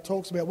scripture how it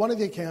talks about one of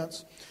the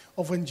accounts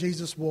of when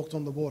Jesus walked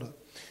on the water.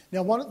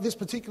 Now, this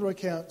particular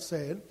account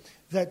said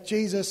that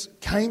Jesus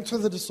came to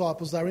the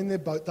disciples. They were in their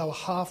boat. They were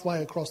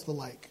halfway across the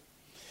lake.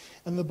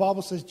 And the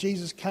Bible says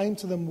Jesus came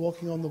to them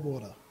walking on the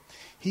water.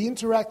 He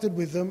interacted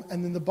with them,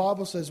 and then the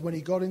Bible says when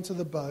he got into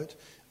the boat,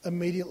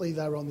 immediately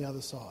they were on the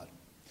other side.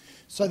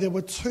 So there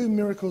were two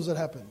miracles that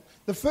happened.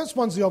 The first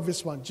one's the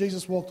obvious one.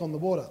 Jesus walked on the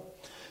water.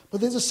 But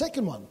there's a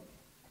second one.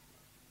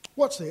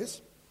 Watch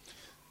this.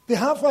 They're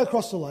halfway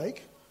across the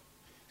lake.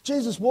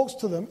 Jesus walks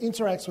to them,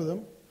 interacts with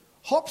them,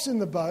 hops in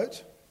the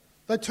boat.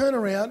 They turn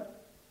around.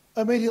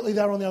 Immediately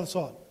they're on the other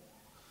side.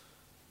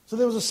 So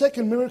there was a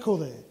second miracle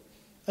there.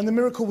 And the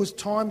miracle was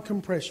time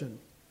compression.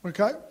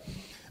 Okay?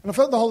 And I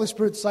felt the Holy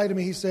Spirit say to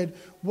me, he said,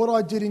 what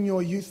I did in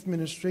your youth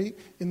ministry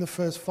in the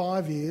first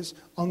 5 years,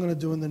 I'm going to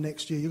do in the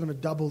next year. You're going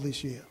to double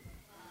this year.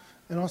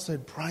 And I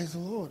said, praise the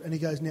Lord. And he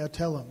goes, now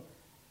tell him.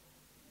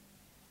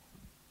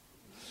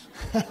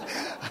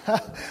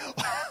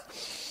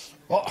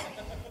 Well,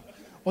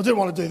 I didn't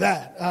want to do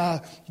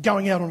that.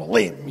 Going out on a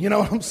limb, you know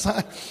what I'm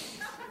saying?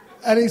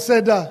 And he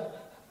said,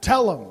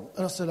 tell him.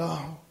 And I said,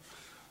 oh.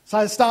 So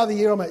at the start of the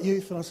year, I'm at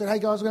youth. And I said, hey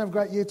guys, we're going to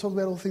have a great year. Talk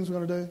about all the things we're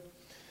going to do.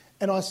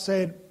 And I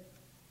said,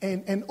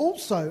 and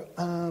also,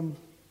 I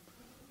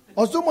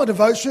was doing my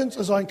devotions,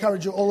 as I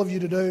encourage all of you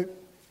to do,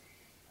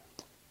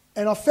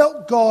 and I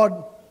felt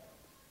God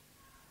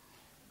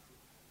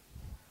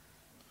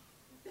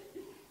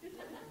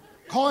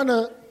kind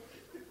of,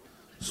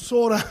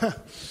 sort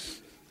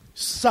of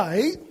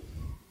say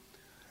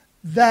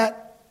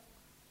that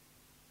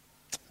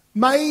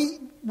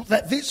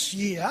this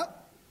year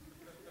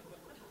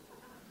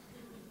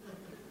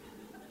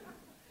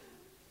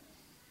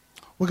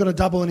we're going to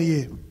double in a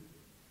year.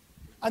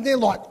 And they're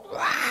like,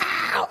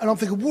 wow. And I'm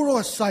thinking, what do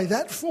I say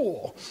that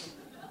for?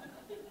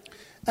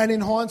 And in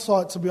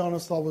hindsight, to be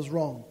honest, I was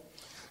wrong.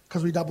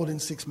 Because we doubled in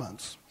 6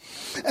 months.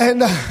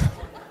 And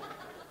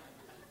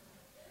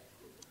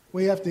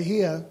we have to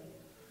hear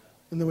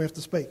and then we have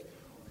to speak.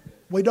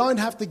 We don't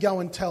have to go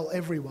and tell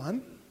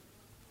everyone.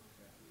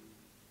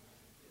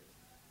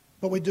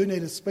 But we do need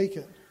to speak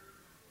it.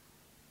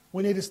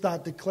 We need to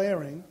start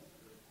declaring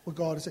what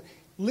God has said.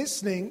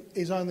 Listening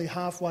is only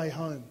halfway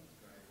home.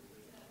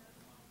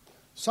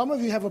 Some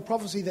of you have a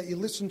prophecy that you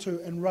listened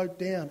to and wrote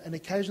down, and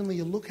occasionally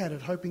you look at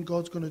it hoping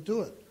God's going to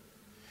do it.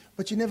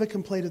 But you never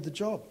completed the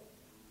job.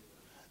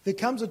 There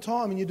comes a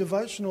time in your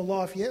devotional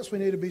life, yes, we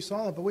need to be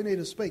silent, but we need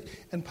to speak.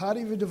 And part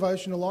of your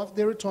devotional life,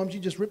 there are times you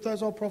just rip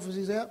those old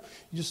prophecies out,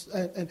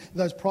 and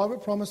those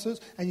private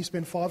promises, and you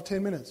spend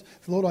 5-10 minutes.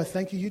 Lord, I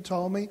thank you, you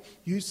told me,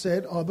 you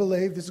said, I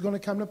believe this is going to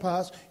come to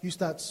pass. You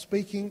start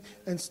speaking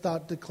and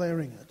start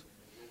declaring it.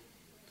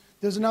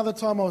 There's another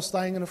time I was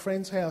staying in a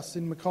friend's house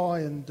in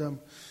Mackay,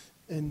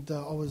 and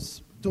I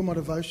was doing my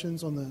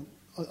devotions on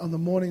the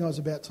morning I was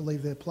about to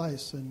leave their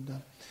place, and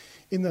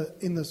in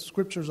the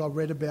scriptures I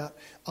read about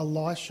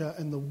Elisha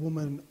and the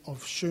woman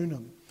of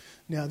Shunem.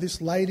 Now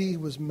this lady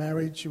was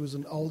married, she was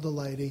an older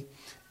lady,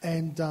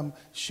 and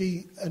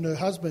she and her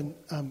husband,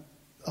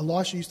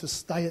 Elisha, used to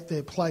stay at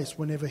their place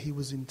whenever he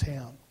was in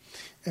town.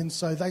 And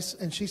so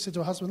she said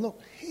to her husband,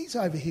 look, he's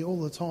over here all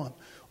the time.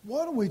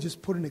 Why don't we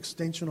just put an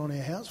extension on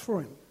our house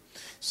for him?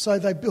 So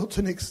they built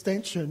an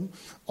extension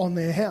on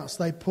their house.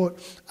 They put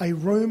a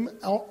room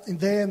out in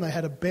there, and they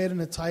had a bed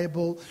and a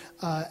table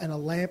and a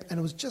lamp, and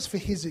it was just for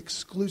his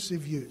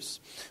exclusive use.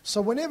 So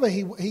whenever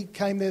he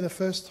came there the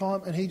first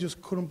time, and he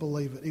just couldn't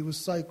believe it. He was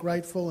so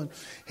grateful, and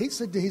he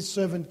said to his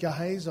servant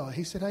Gehazi,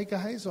 he said, hey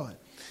Gehazi,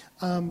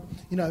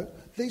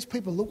 these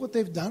people, look what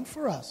they've done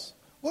for us.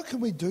 What can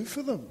we do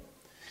for them?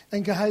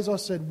 And Gehazi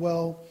said,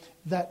 well,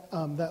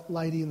 that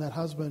lady and that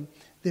husband,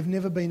 they've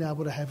never been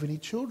able to have any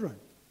children.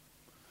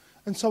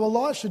 And so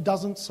Elisha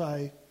doesn't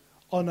say,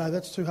 oh no,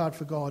 that's too hard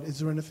for God. Is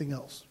there anything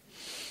else?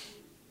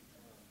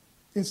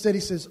 Instead he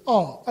says,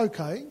 oh,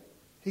 okay.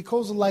 He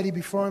calls the lady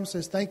before him,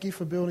 says, thank you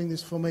for building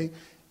this for me.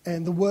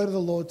 And the word of the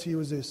Lord to you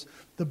is this: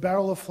 the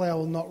barrel of flour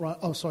will not run.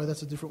 Oh, sorry,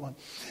 that's a different one.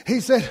 He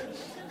said,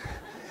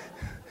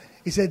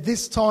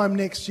 this time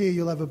next year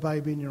you'll have a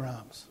baby in your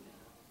arms.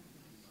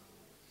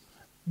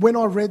 When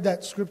I read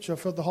that scripture, I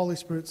felt the Holy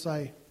Spirit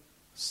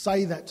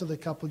say that to the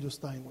couple you're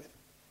staying with.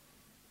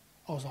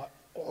 I was like,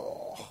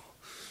 oh.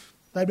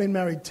 They'd been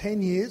married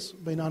 10 years,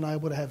 been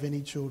unable to have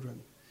any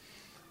children.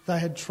 They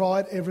had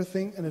tried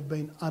everything and had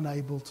been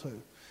unable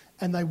to.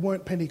 And they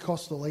weren't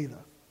Pentecostal either.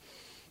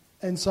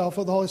 And so I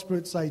felt the Holy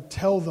Spirit say,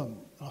 tell them.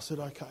 I said,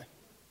 okay.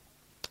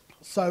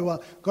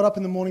 So got up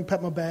in the morning,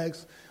 packed my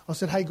bags. I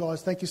said, hey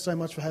guys, thank you so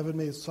much for having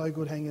me. It's so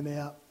good hanging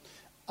out.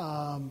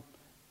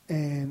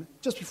 And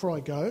just before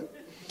I go,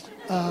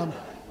 I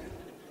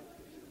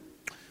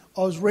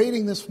was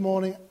reading this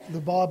morning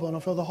the Bible, and I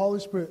felt the Holy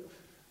Spirit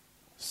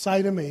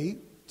say to me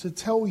to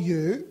tell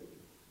you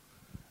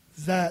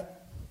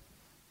that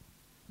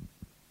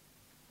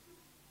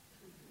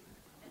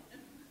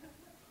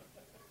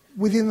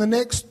within the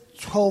next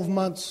 12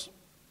 months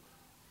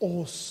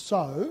or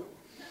so,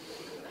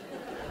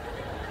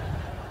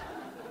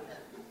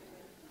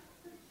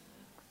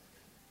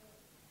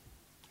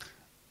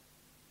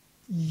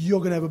 you're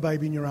going to have a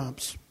baby in your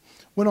arms.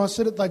 When I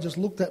said it, they just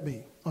looked at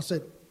me. I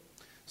said,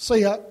 see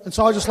ya. And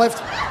so I just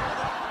left.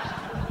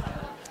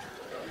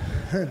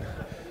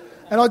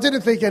 And I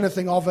didn't think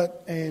anything of it.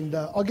 And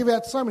I give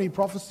out so many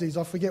prophecies,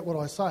 I forget what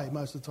I say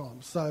most of the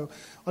time. So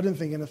I didn't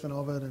think anything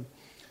of it. And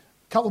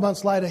a couple of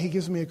months later, he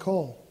gives me a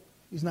call.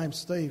 His name's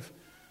Steve.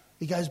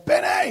 He goes,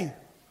 Benny.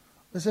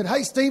 I said,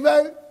 hey,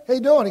 Steve-o, how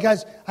you doing? He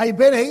goes, hey,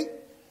 Benny,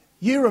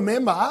 you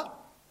remember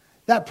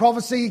that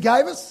prophecy you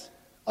gave us?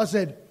 I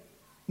said,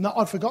 no,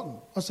 I'd forgotten.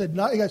 I said,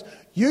 no. He goes,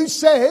 you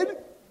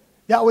said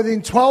that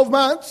within 12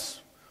 months,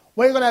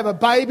 we're going to have a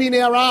baby in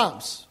our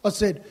arms. I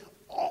said,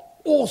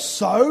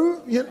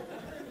 also, you know.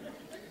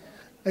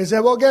 He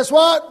said, well, guess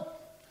what?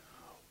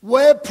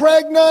 We're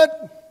pregnant,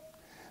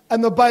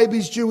 and the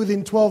baby's due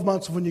within 12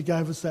 months of when you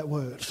gave us that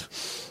word.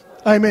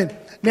 Amen.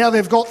 Now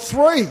they've got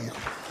 3.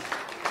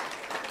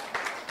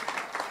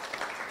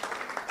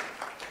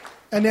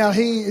 And now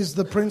he is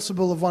the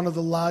principal of one of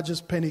the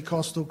largest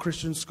Pentecostal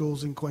Christian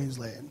schools in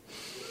Queensland.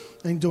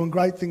 And doing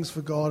great things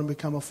for God and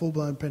become a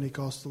full-blown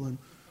Pentecostal, and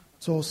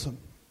it's awesome.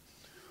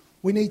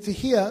 We need to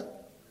hear,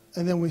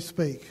 and then we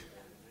speak.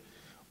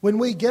 When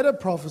we get a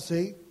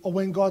prophecy, or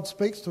when God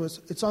speaks to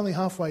us, it's only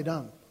halfway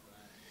done.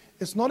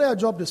 It's not our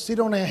job to sit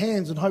on our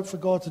hands and hope for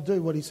God to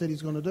do what he said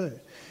he's going to do.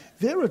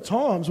 There are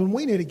times when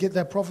we need to get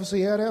that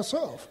prophecy out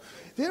ourselves.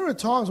 There are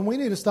times when we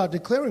need to start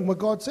declaring what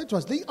God said to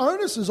us. The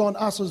onus is on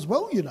us as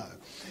well, you know.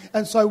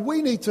 And so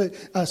we need to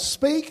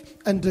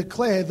speak and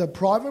declare the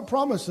private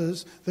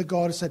promises that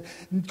God has said.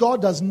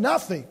 God does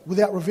nothing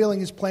without revealing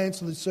his plans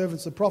to the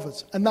servants, the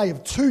prophets. And they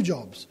have 2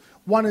 jobs.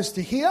 One is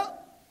to hear,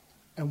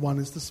 and one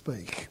is to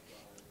speak.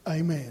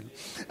 Amen.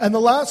 And the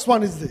last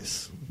one is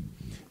this.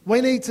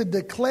 We need to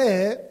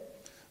declare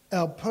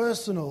our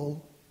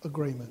personal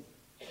agreement.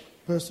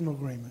 Personal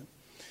agreement.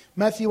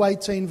 Matthew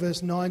 18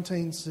 verse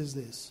 19 says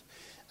this.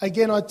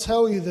 Again, I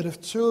tell you that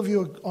if 2 of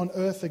you on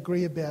earth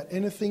agree about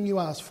anything you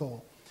ask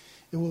for,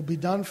 it will be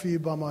done for you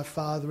by my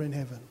Father in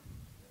heaven.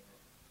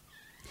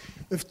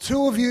 If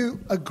 2 of you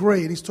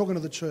agree, and he's talking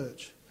to the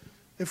church,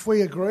 if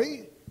we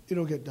agree,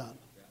 it'll get done.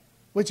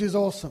 Which is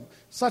awesome.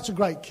 Such a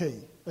great key.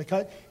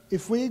 Okay?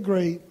 If we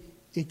agree,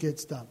 it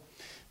gets done.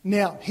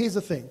 Now, here's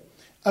the thing.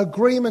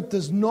 Agreement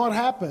does not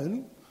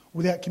happen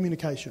without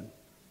communication.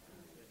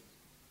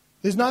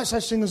 There's no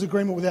such thing as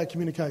agreement without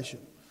communication.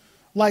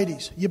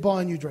 Ladies, you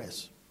buy a new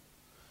dress.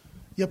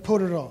 You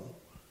put it on.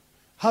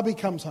 Hubby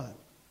comes home.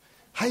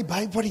 Hey,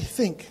 babe, what do you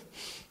think?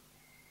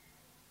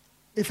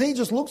 If he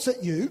just looks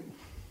at you,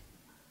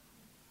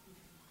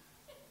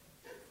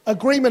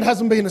 agreement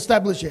hasn't been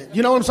established yet.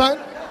 You know what I'm saying?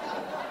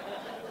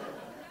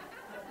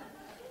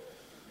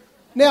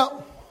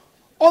 Now,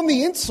 on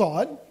the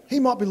inside, he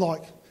might be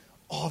like,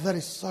 oh, that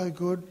is so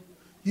good.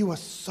 You are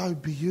so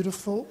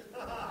beautiful.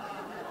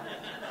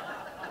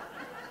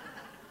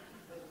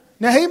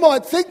 Now, he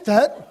might think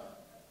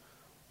that,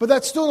 but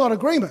that's still not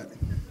agreement.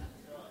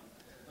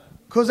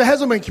 Because there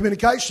hasn't been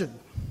communication.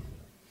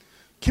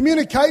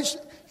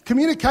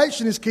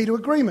 Communication is key to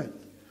agreement.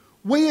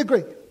 We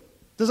agree.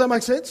 Does that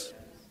make sense?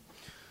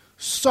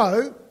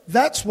 So,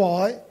 that's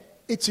why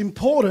it's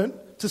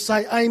important to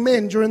say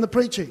amen during the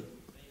preaching.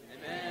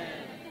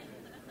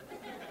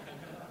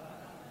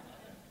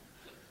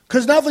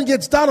 Because nothing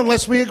gets done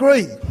unless we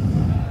agree.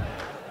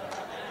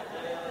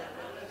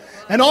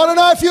 And I don't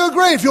know if you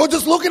agree, if you're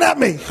just looking at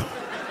me.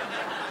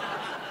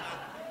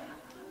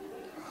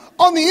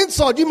 On the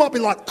inside, you might be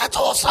like, that's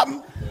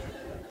awesome.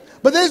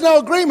 But there's no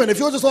agreement if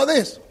you're just like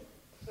this.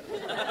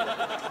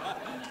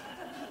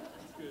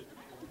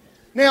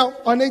 Now,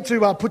 I need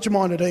to put your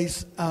mind at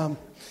ease.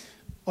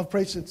 I've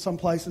preached at some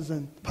places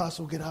and the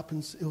pastor will get up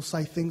and he'll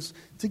say things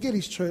to get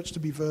his church to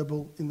be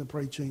verbal in the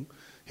preaching.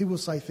 He will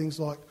say things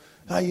like,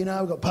 hey, we've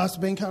got Pastor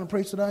Ben coming to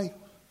preach today.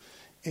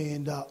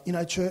 And,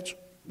 church,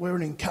 we're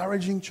an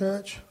encouraging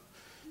church.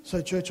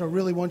 So, church, I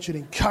really want you to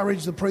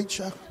encourage the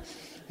preacher.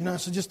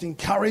 So just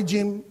encourage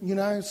him,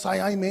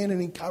 say amen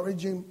and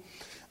encourage him.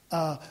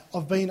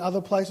 I've been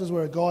other places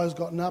where a guy has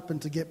gotten up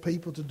and to get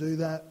people to do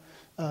that,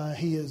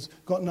 he has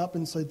gotten up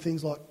and said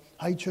things like,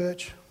 hey,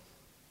 church,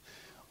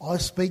 I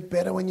speak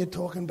better when you're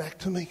talking back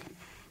to me.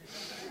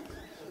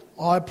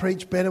 I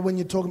preach better when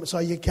you're talking, so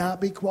you can't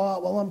be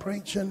quiet while I'm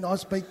preaching. I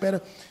speak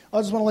better. I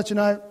just want to let you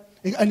know.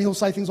 And he'll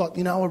say things like,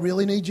 I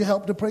really need your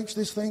help to preach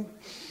this thing.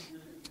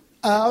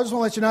 I just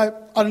want to let you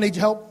know, I don't need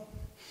your help.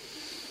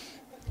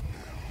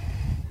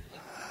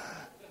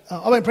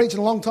 I've been preaching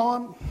a long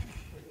time,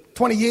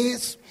 20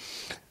 years.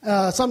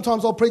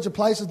 Sometimes I'll preach at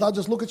places, they'll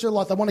just look at you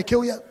like they want to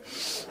kill you.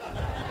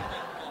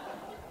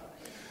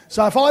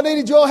 So if I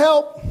needed your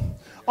help,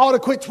 I would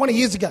have quit 20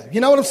 years ago.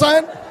 You know what I'm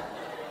saying?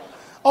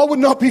 I would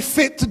not be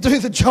fit to do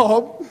the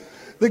job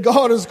that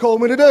God has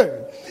called me to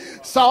do.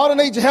 So I don't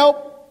need your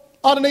help.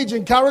 I don't need your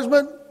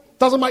encouragement.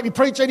 Doesn't make me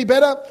preach any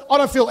better. I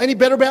don't feel any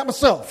better about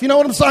myself. You know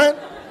what I'm saying?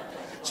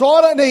 So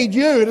I don't need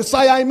you to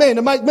say amen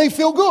to make me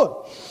feel good.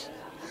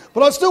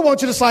 But I still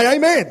want you to say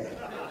amen.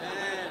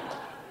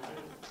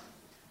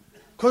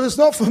 Because it's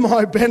not for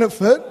my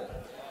benefit.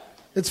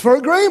 It's for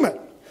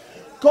agreement.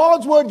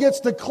 God's word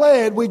gets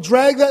declared. We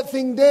drag that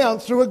thing down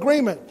through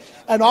agreement.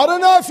 And I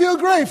don't know if you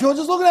agree, if you're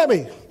just looking at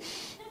me.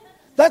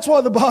 That's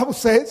why the Bible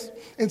says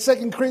in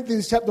 2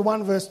 Corinthians chapter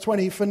 1 verse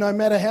 20, for no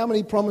matter how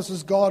many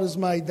promises God has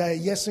made, they are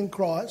yes in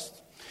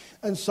Christ.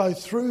 And so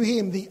through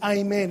him the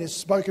amen is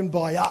spoken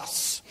by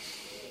us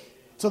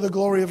to the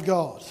glory of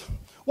God.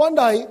 One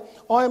day,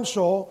 I am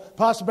sure,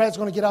 Pastor Brad's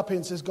going to get up here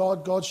and says,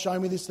 God's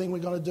shown me this thing we're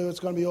going to do. It's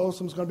going to be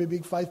awesome. It's going to be a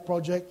big faith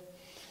project.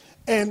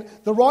 And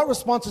the right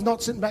response is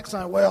not sitting back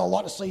saying, well, I'd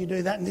like to see you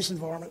do that in this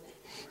environment.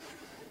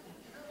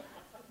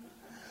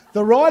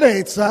 The right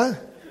answer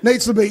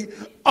needs to be,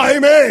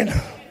 amen.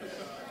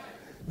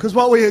 Because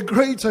what we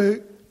agree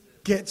to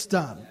gets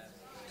done.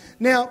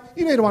 Now,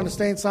 you need to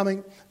understand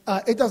something.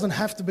 It doesn't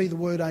have to be the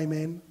word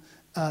amen.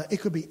 It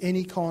could be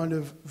any kind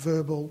of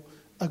verbal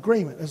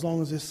agreement, as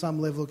long as there's some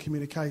level of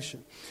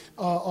communication.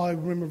 I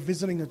remember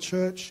visiting a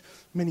church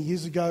many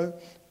years ago,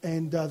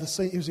 and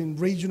it was in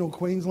regional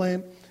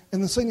Queensland,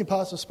 and the senior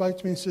pastor spoke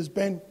to me and says,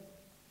 Ben,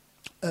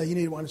 you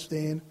need to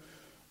understand,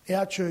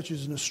 our church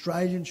is an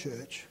Australian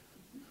church,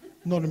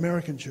 not an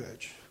American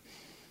church.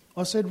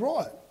 I said,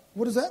 right,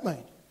 what does that mean?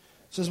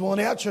 He says, well, in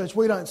our church,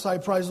 we don't say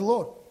praise the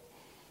Lord.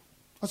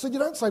 I said, you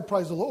don't say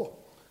praise the Lord?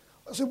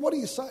 I said, what do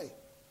you say?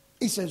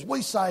 He says,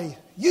 we say,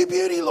 you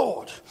beauty,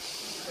 Lord.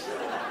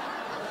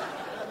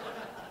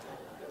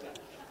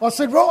 I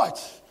said,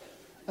 right.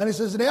 And he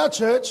says, in our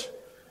church,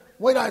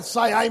 we don't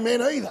say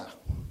amen either.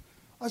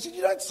 I said,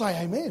 you don't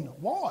say amen.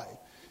 Why?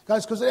 He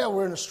goes, because now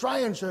we're an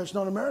Australian church,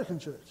 not an American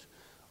church.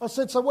 I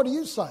said, so what do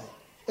you say?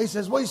 He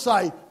says, we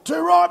say,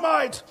 too right,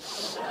 mate.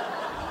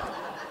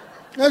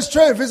 That's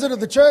true. Visited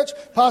the church.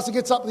 Pastor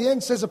gets up at the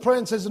end, says a prayer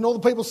and says, and all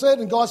the people said,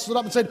 and guys stood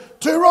up and said,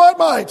 too right,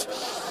 mate.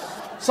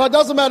 So it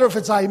doesn't matter if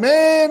it's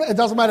amen, it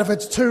doesn't matter if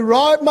it's too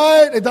right,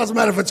 mate, it doesn't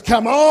matter if it's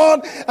come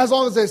on, as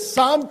long as there's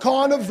some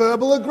kind of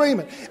verbal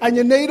agreement. And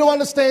you need to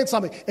understand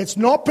something. It's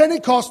not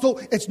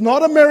Pentecostal, it's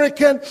not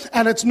American,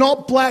 and it's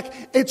not black,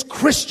 it's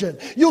Christian.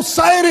 You'll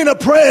say it in a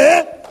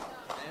prayer,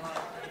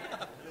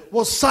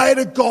 we'll say it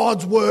in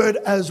God's word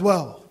as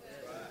well.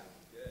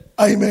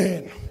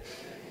 Amen.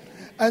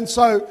 And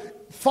so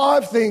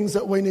 5 things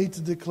that we need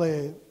to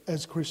declare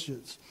as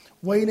Christians.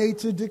 We need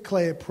to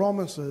declare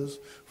promises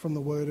from the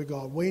Word of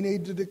God. We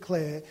need to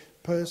declare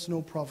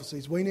personal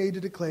prophecies. We need to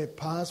declare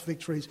past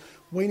victories.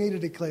 We need to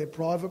declare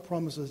private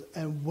promises.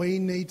 And we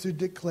need to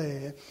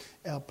declare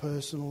our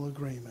personal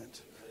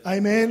agreement.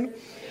 Amen?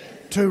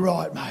 Too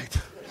right, mate.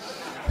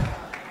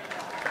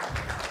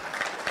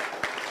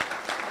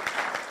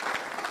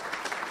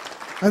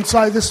 And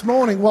so this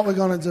morning, what we're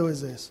going to do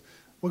is this.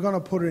 We're going to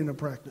put it into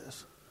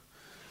practice.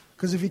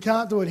 Because if you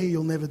can't do it here,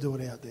 you'll never do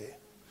it out there.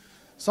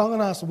 So I'm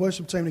going to ask the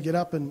worship team to get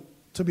up, and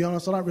to be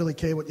honest, I don't really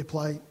care what you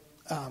play.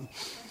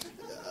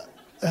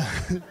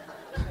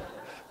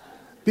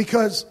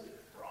 Because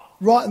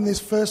right in this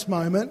first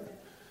moment,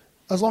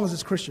 as long as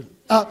it's Christian,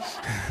 not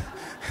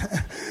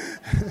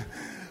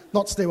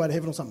Stairway to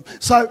Heaven or something.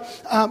 So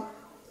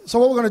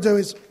what we're going to do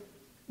is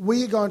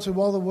we are going to,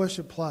 while the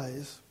worship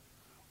plays,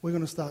 we're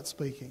going to start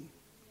speaking.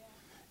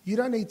 You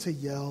don't need to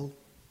yell.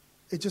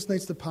 It just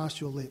needs to pass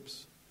your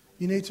lips.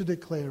 You need to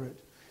declare it.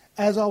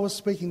 As I was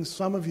speaking,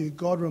 some of you,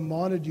 God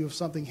reminded you of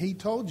something He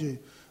told you,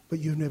 but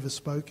you've never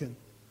spoken.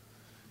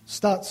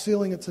 Start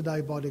sealing it today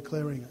by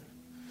declaring it.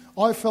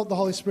 I felt the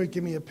Holy Spirit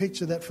give me a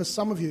picture that for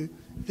some of you,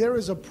 there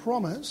is a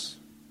promise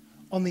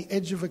on the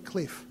edge of a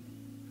cliff,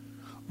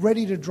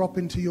 ready to drop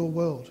into your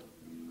world.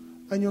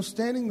 And you're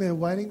standing there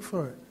waiting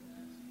for it.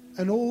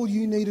 And all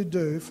you need to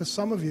do, for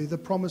some of you, the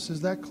promise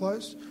is that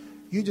close,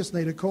 you just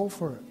need to call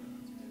for it.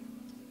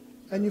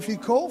 And if you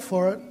call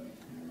for it,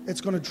 it's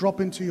going to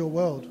drop into your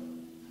world.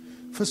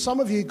 For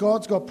some of you,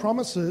 God's got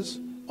promises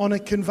on a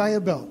conveyor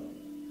belt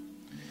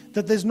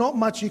that there's not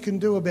much you can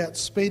do about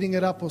speeding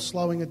it up or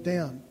slowing it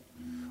down.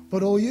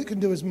 But all you can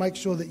do is make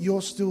sure that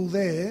you're still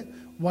there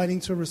waiting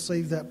to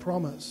receive that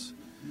promise.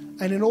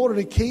 And in order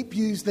to keep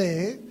you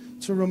there,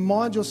 to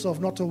remind yourself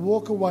not to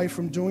walk away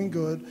from doing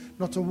good,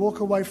 not to walk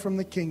away from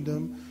the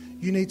kingdom,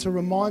 you need to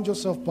remind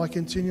yourself by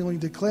continually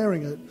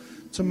declaring it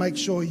to make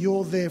sure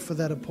you're there for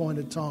that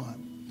appointed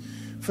time.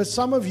 For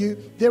some of you,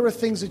 there are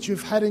things that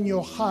you've had in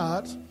your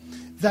heart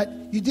that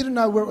you didn't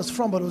know where it was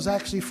from, but it was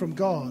actually from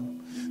God.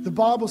 The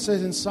Bible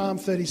says in Psalm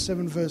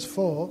 37 verse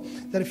 4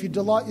 that if you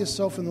delight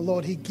yourself in the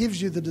Lord, He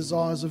gives you the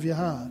desires of your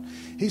heart.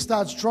 He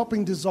starts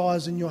dropping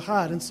desires in your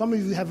heart. And some of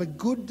you have a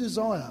good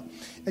desire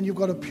and you've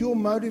got a pure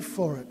motive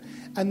for it.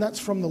 And that's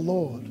from the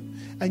Lord.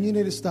 And you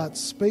need to start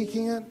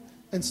speaking it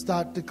and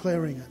start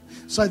declaring it.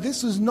 So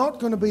this is not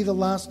going to be the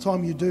last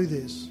time you do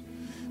this.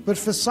 But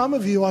for some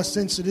of you, I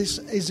sense it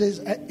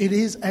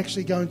is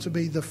actually going to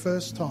be the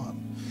first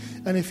time.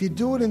 And if you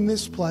do it in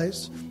this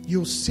place,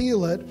 you'll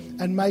seal it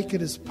and make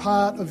it as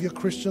part of your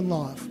Christian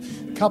life.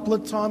 A couple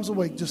of times a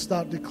week, just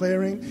start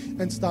declaring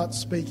and start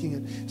speaking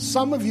it.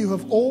 Some of you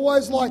have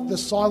always liked the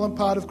silent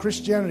part of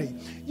Christianity.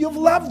 You've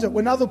loved it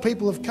when other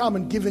people have come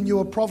and given you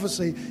a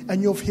prophecy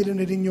and you've hidden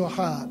it in your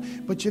heart.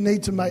 But you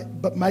need to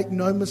make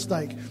no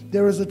mistake.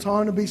 There is a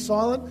time to be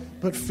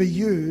silent, but for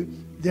you,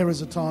 there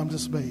is a time to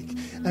speak.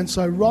 And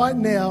so right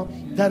now,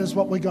 that is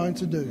what we're going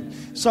to do.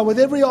 So with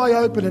every eye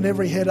open and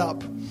every head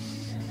up,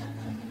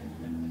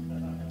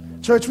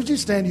 church, would you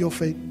stand to your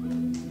feet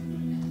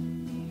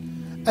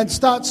and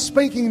start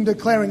speaking and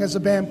declaring as the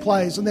band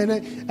plays, and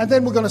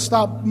then we're going to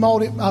start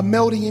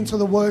melding into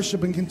the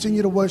worship and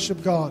continue to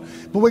worship God.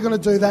 But we're going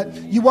to do that.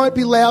 You won't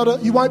be louder.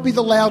 You won't be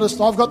the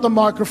loudest. I've got the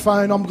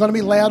microphone. I'm going to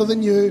be louder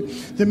than you.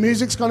 The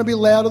music's going to be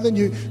louder than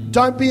you.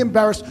 Don't be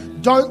embarrassed.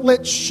 Don't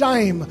let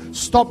shame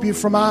stop you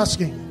from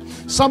asking.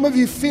 Some of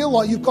you feel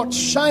like you've got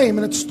shame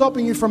and it's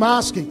stopping you from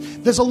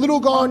asking. There's a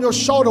little guy on your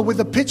shoulder with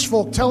a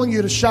pitchfork telling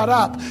you to shut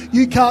up.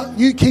 You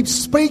keep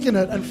speaking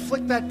it and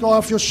flick that guy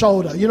off your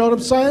shoulder. You know what I'm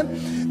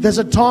saying? There's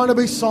a time to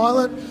be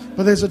silent,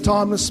 but there's a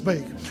time to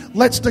speak.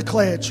 Let's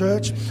declare,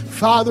 church.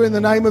 Father, in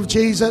the name of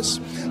Jesus,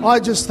 I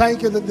just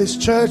thank you that this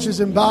church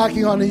is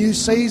embarking on a new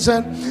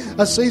season,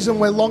 a season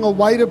where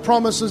long-awaited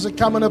promises are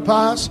coming to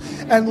pass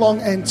and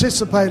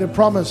long-anticipated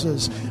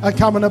promises are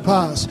coming to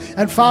pass.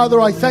 And Father,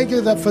 I thank you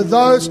that for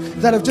those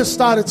that have just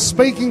started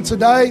speaking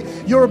today,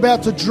 you're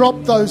about to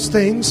drop those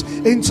things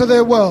into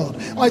their world.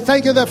 I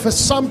thank you that for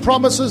some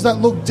promises that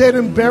look dead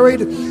and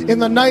buried, in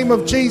the name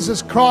of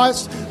Jesus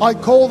Christ, I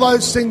call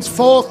those things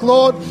forth,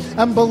 Lord,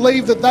 and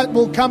believe that that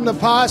will come to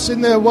pass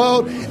in their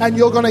world, and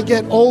you're going to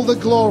get all the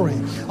glory.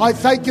 I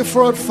thank you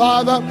for it,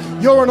 Father.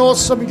 You're an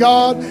awesome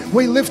God.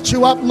 We lift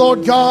you up,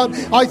 Lord God.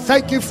 I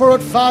thank you for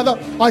it, Father.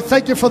 I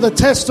thank you for the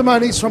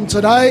testimonies from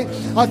today.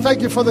 I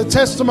thank you for the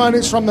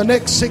testimonies from the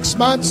next 6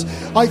 months.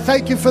 I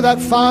thank you for that,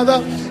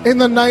 Father, in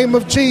the name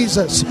of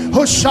Jesus.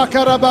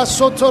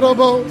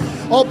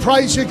 Oh,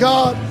 praise you,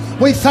 God.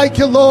 We thank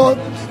you, Lord.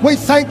 We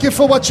thank you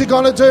for what you're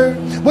going to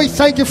do. We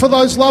thank you for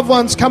those loved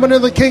ones coming to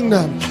the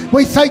kingdom.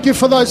 We thank you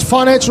for those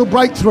financial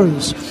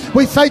breakthroughs.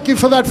 We thank you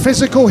for that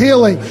physical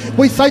healing.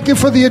 We thank you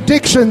for the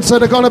addictions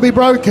that are going to be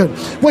broken.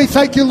 We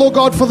thank you, Lord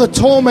God, for the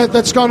torment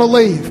that's going to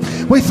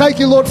leave. We thank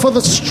you, Lord, for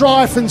the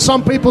strife in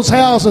some people's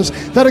houses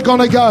that are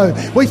going to go.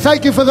 We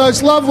thank you for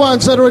those loved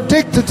ones that are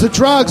addicted to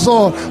drugs,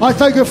 Lord. I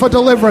thank you for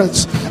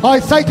deliverance. I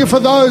thank you for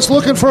those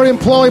looking for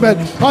employment.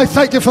 I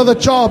thank you for the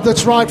job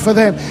that's right for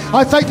them.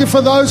 I thank you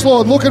for those,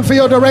 Lord, looking for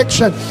your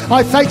direction.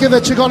 I thank you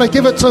that you're going to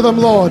give it to them,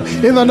 Lord,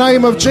 in the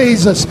name of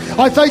Jesus.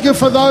 I thank you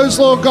for those,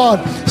 Lord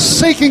God,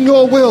 seeking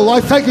your will. I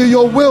thank you,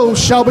 your will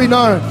shall be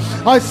known.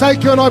 I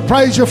thank you and I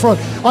praise you for it.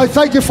 I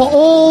thank you for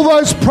all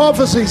those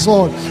prophecies,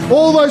 Lord,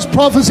 all those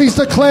prophecies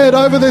declared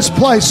over this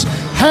place,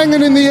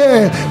 hanging in the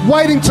air,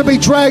 waiting to be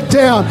dragged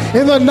down.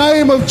 In the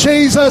name of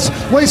Jesus,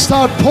 we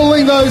start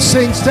pulling those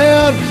things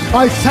down.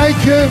 I thank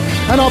you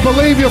and I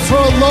believe you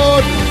for it,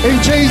 Lord, in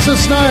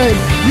Jesus' name.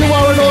 You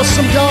are an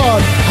awesome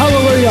God.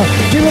 Hallelujah.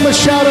 Give him a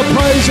shout of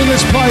praise in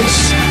this place.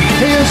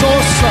 He is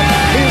awesome.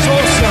 He is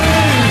awesome.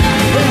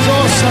 He is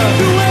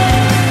awesome.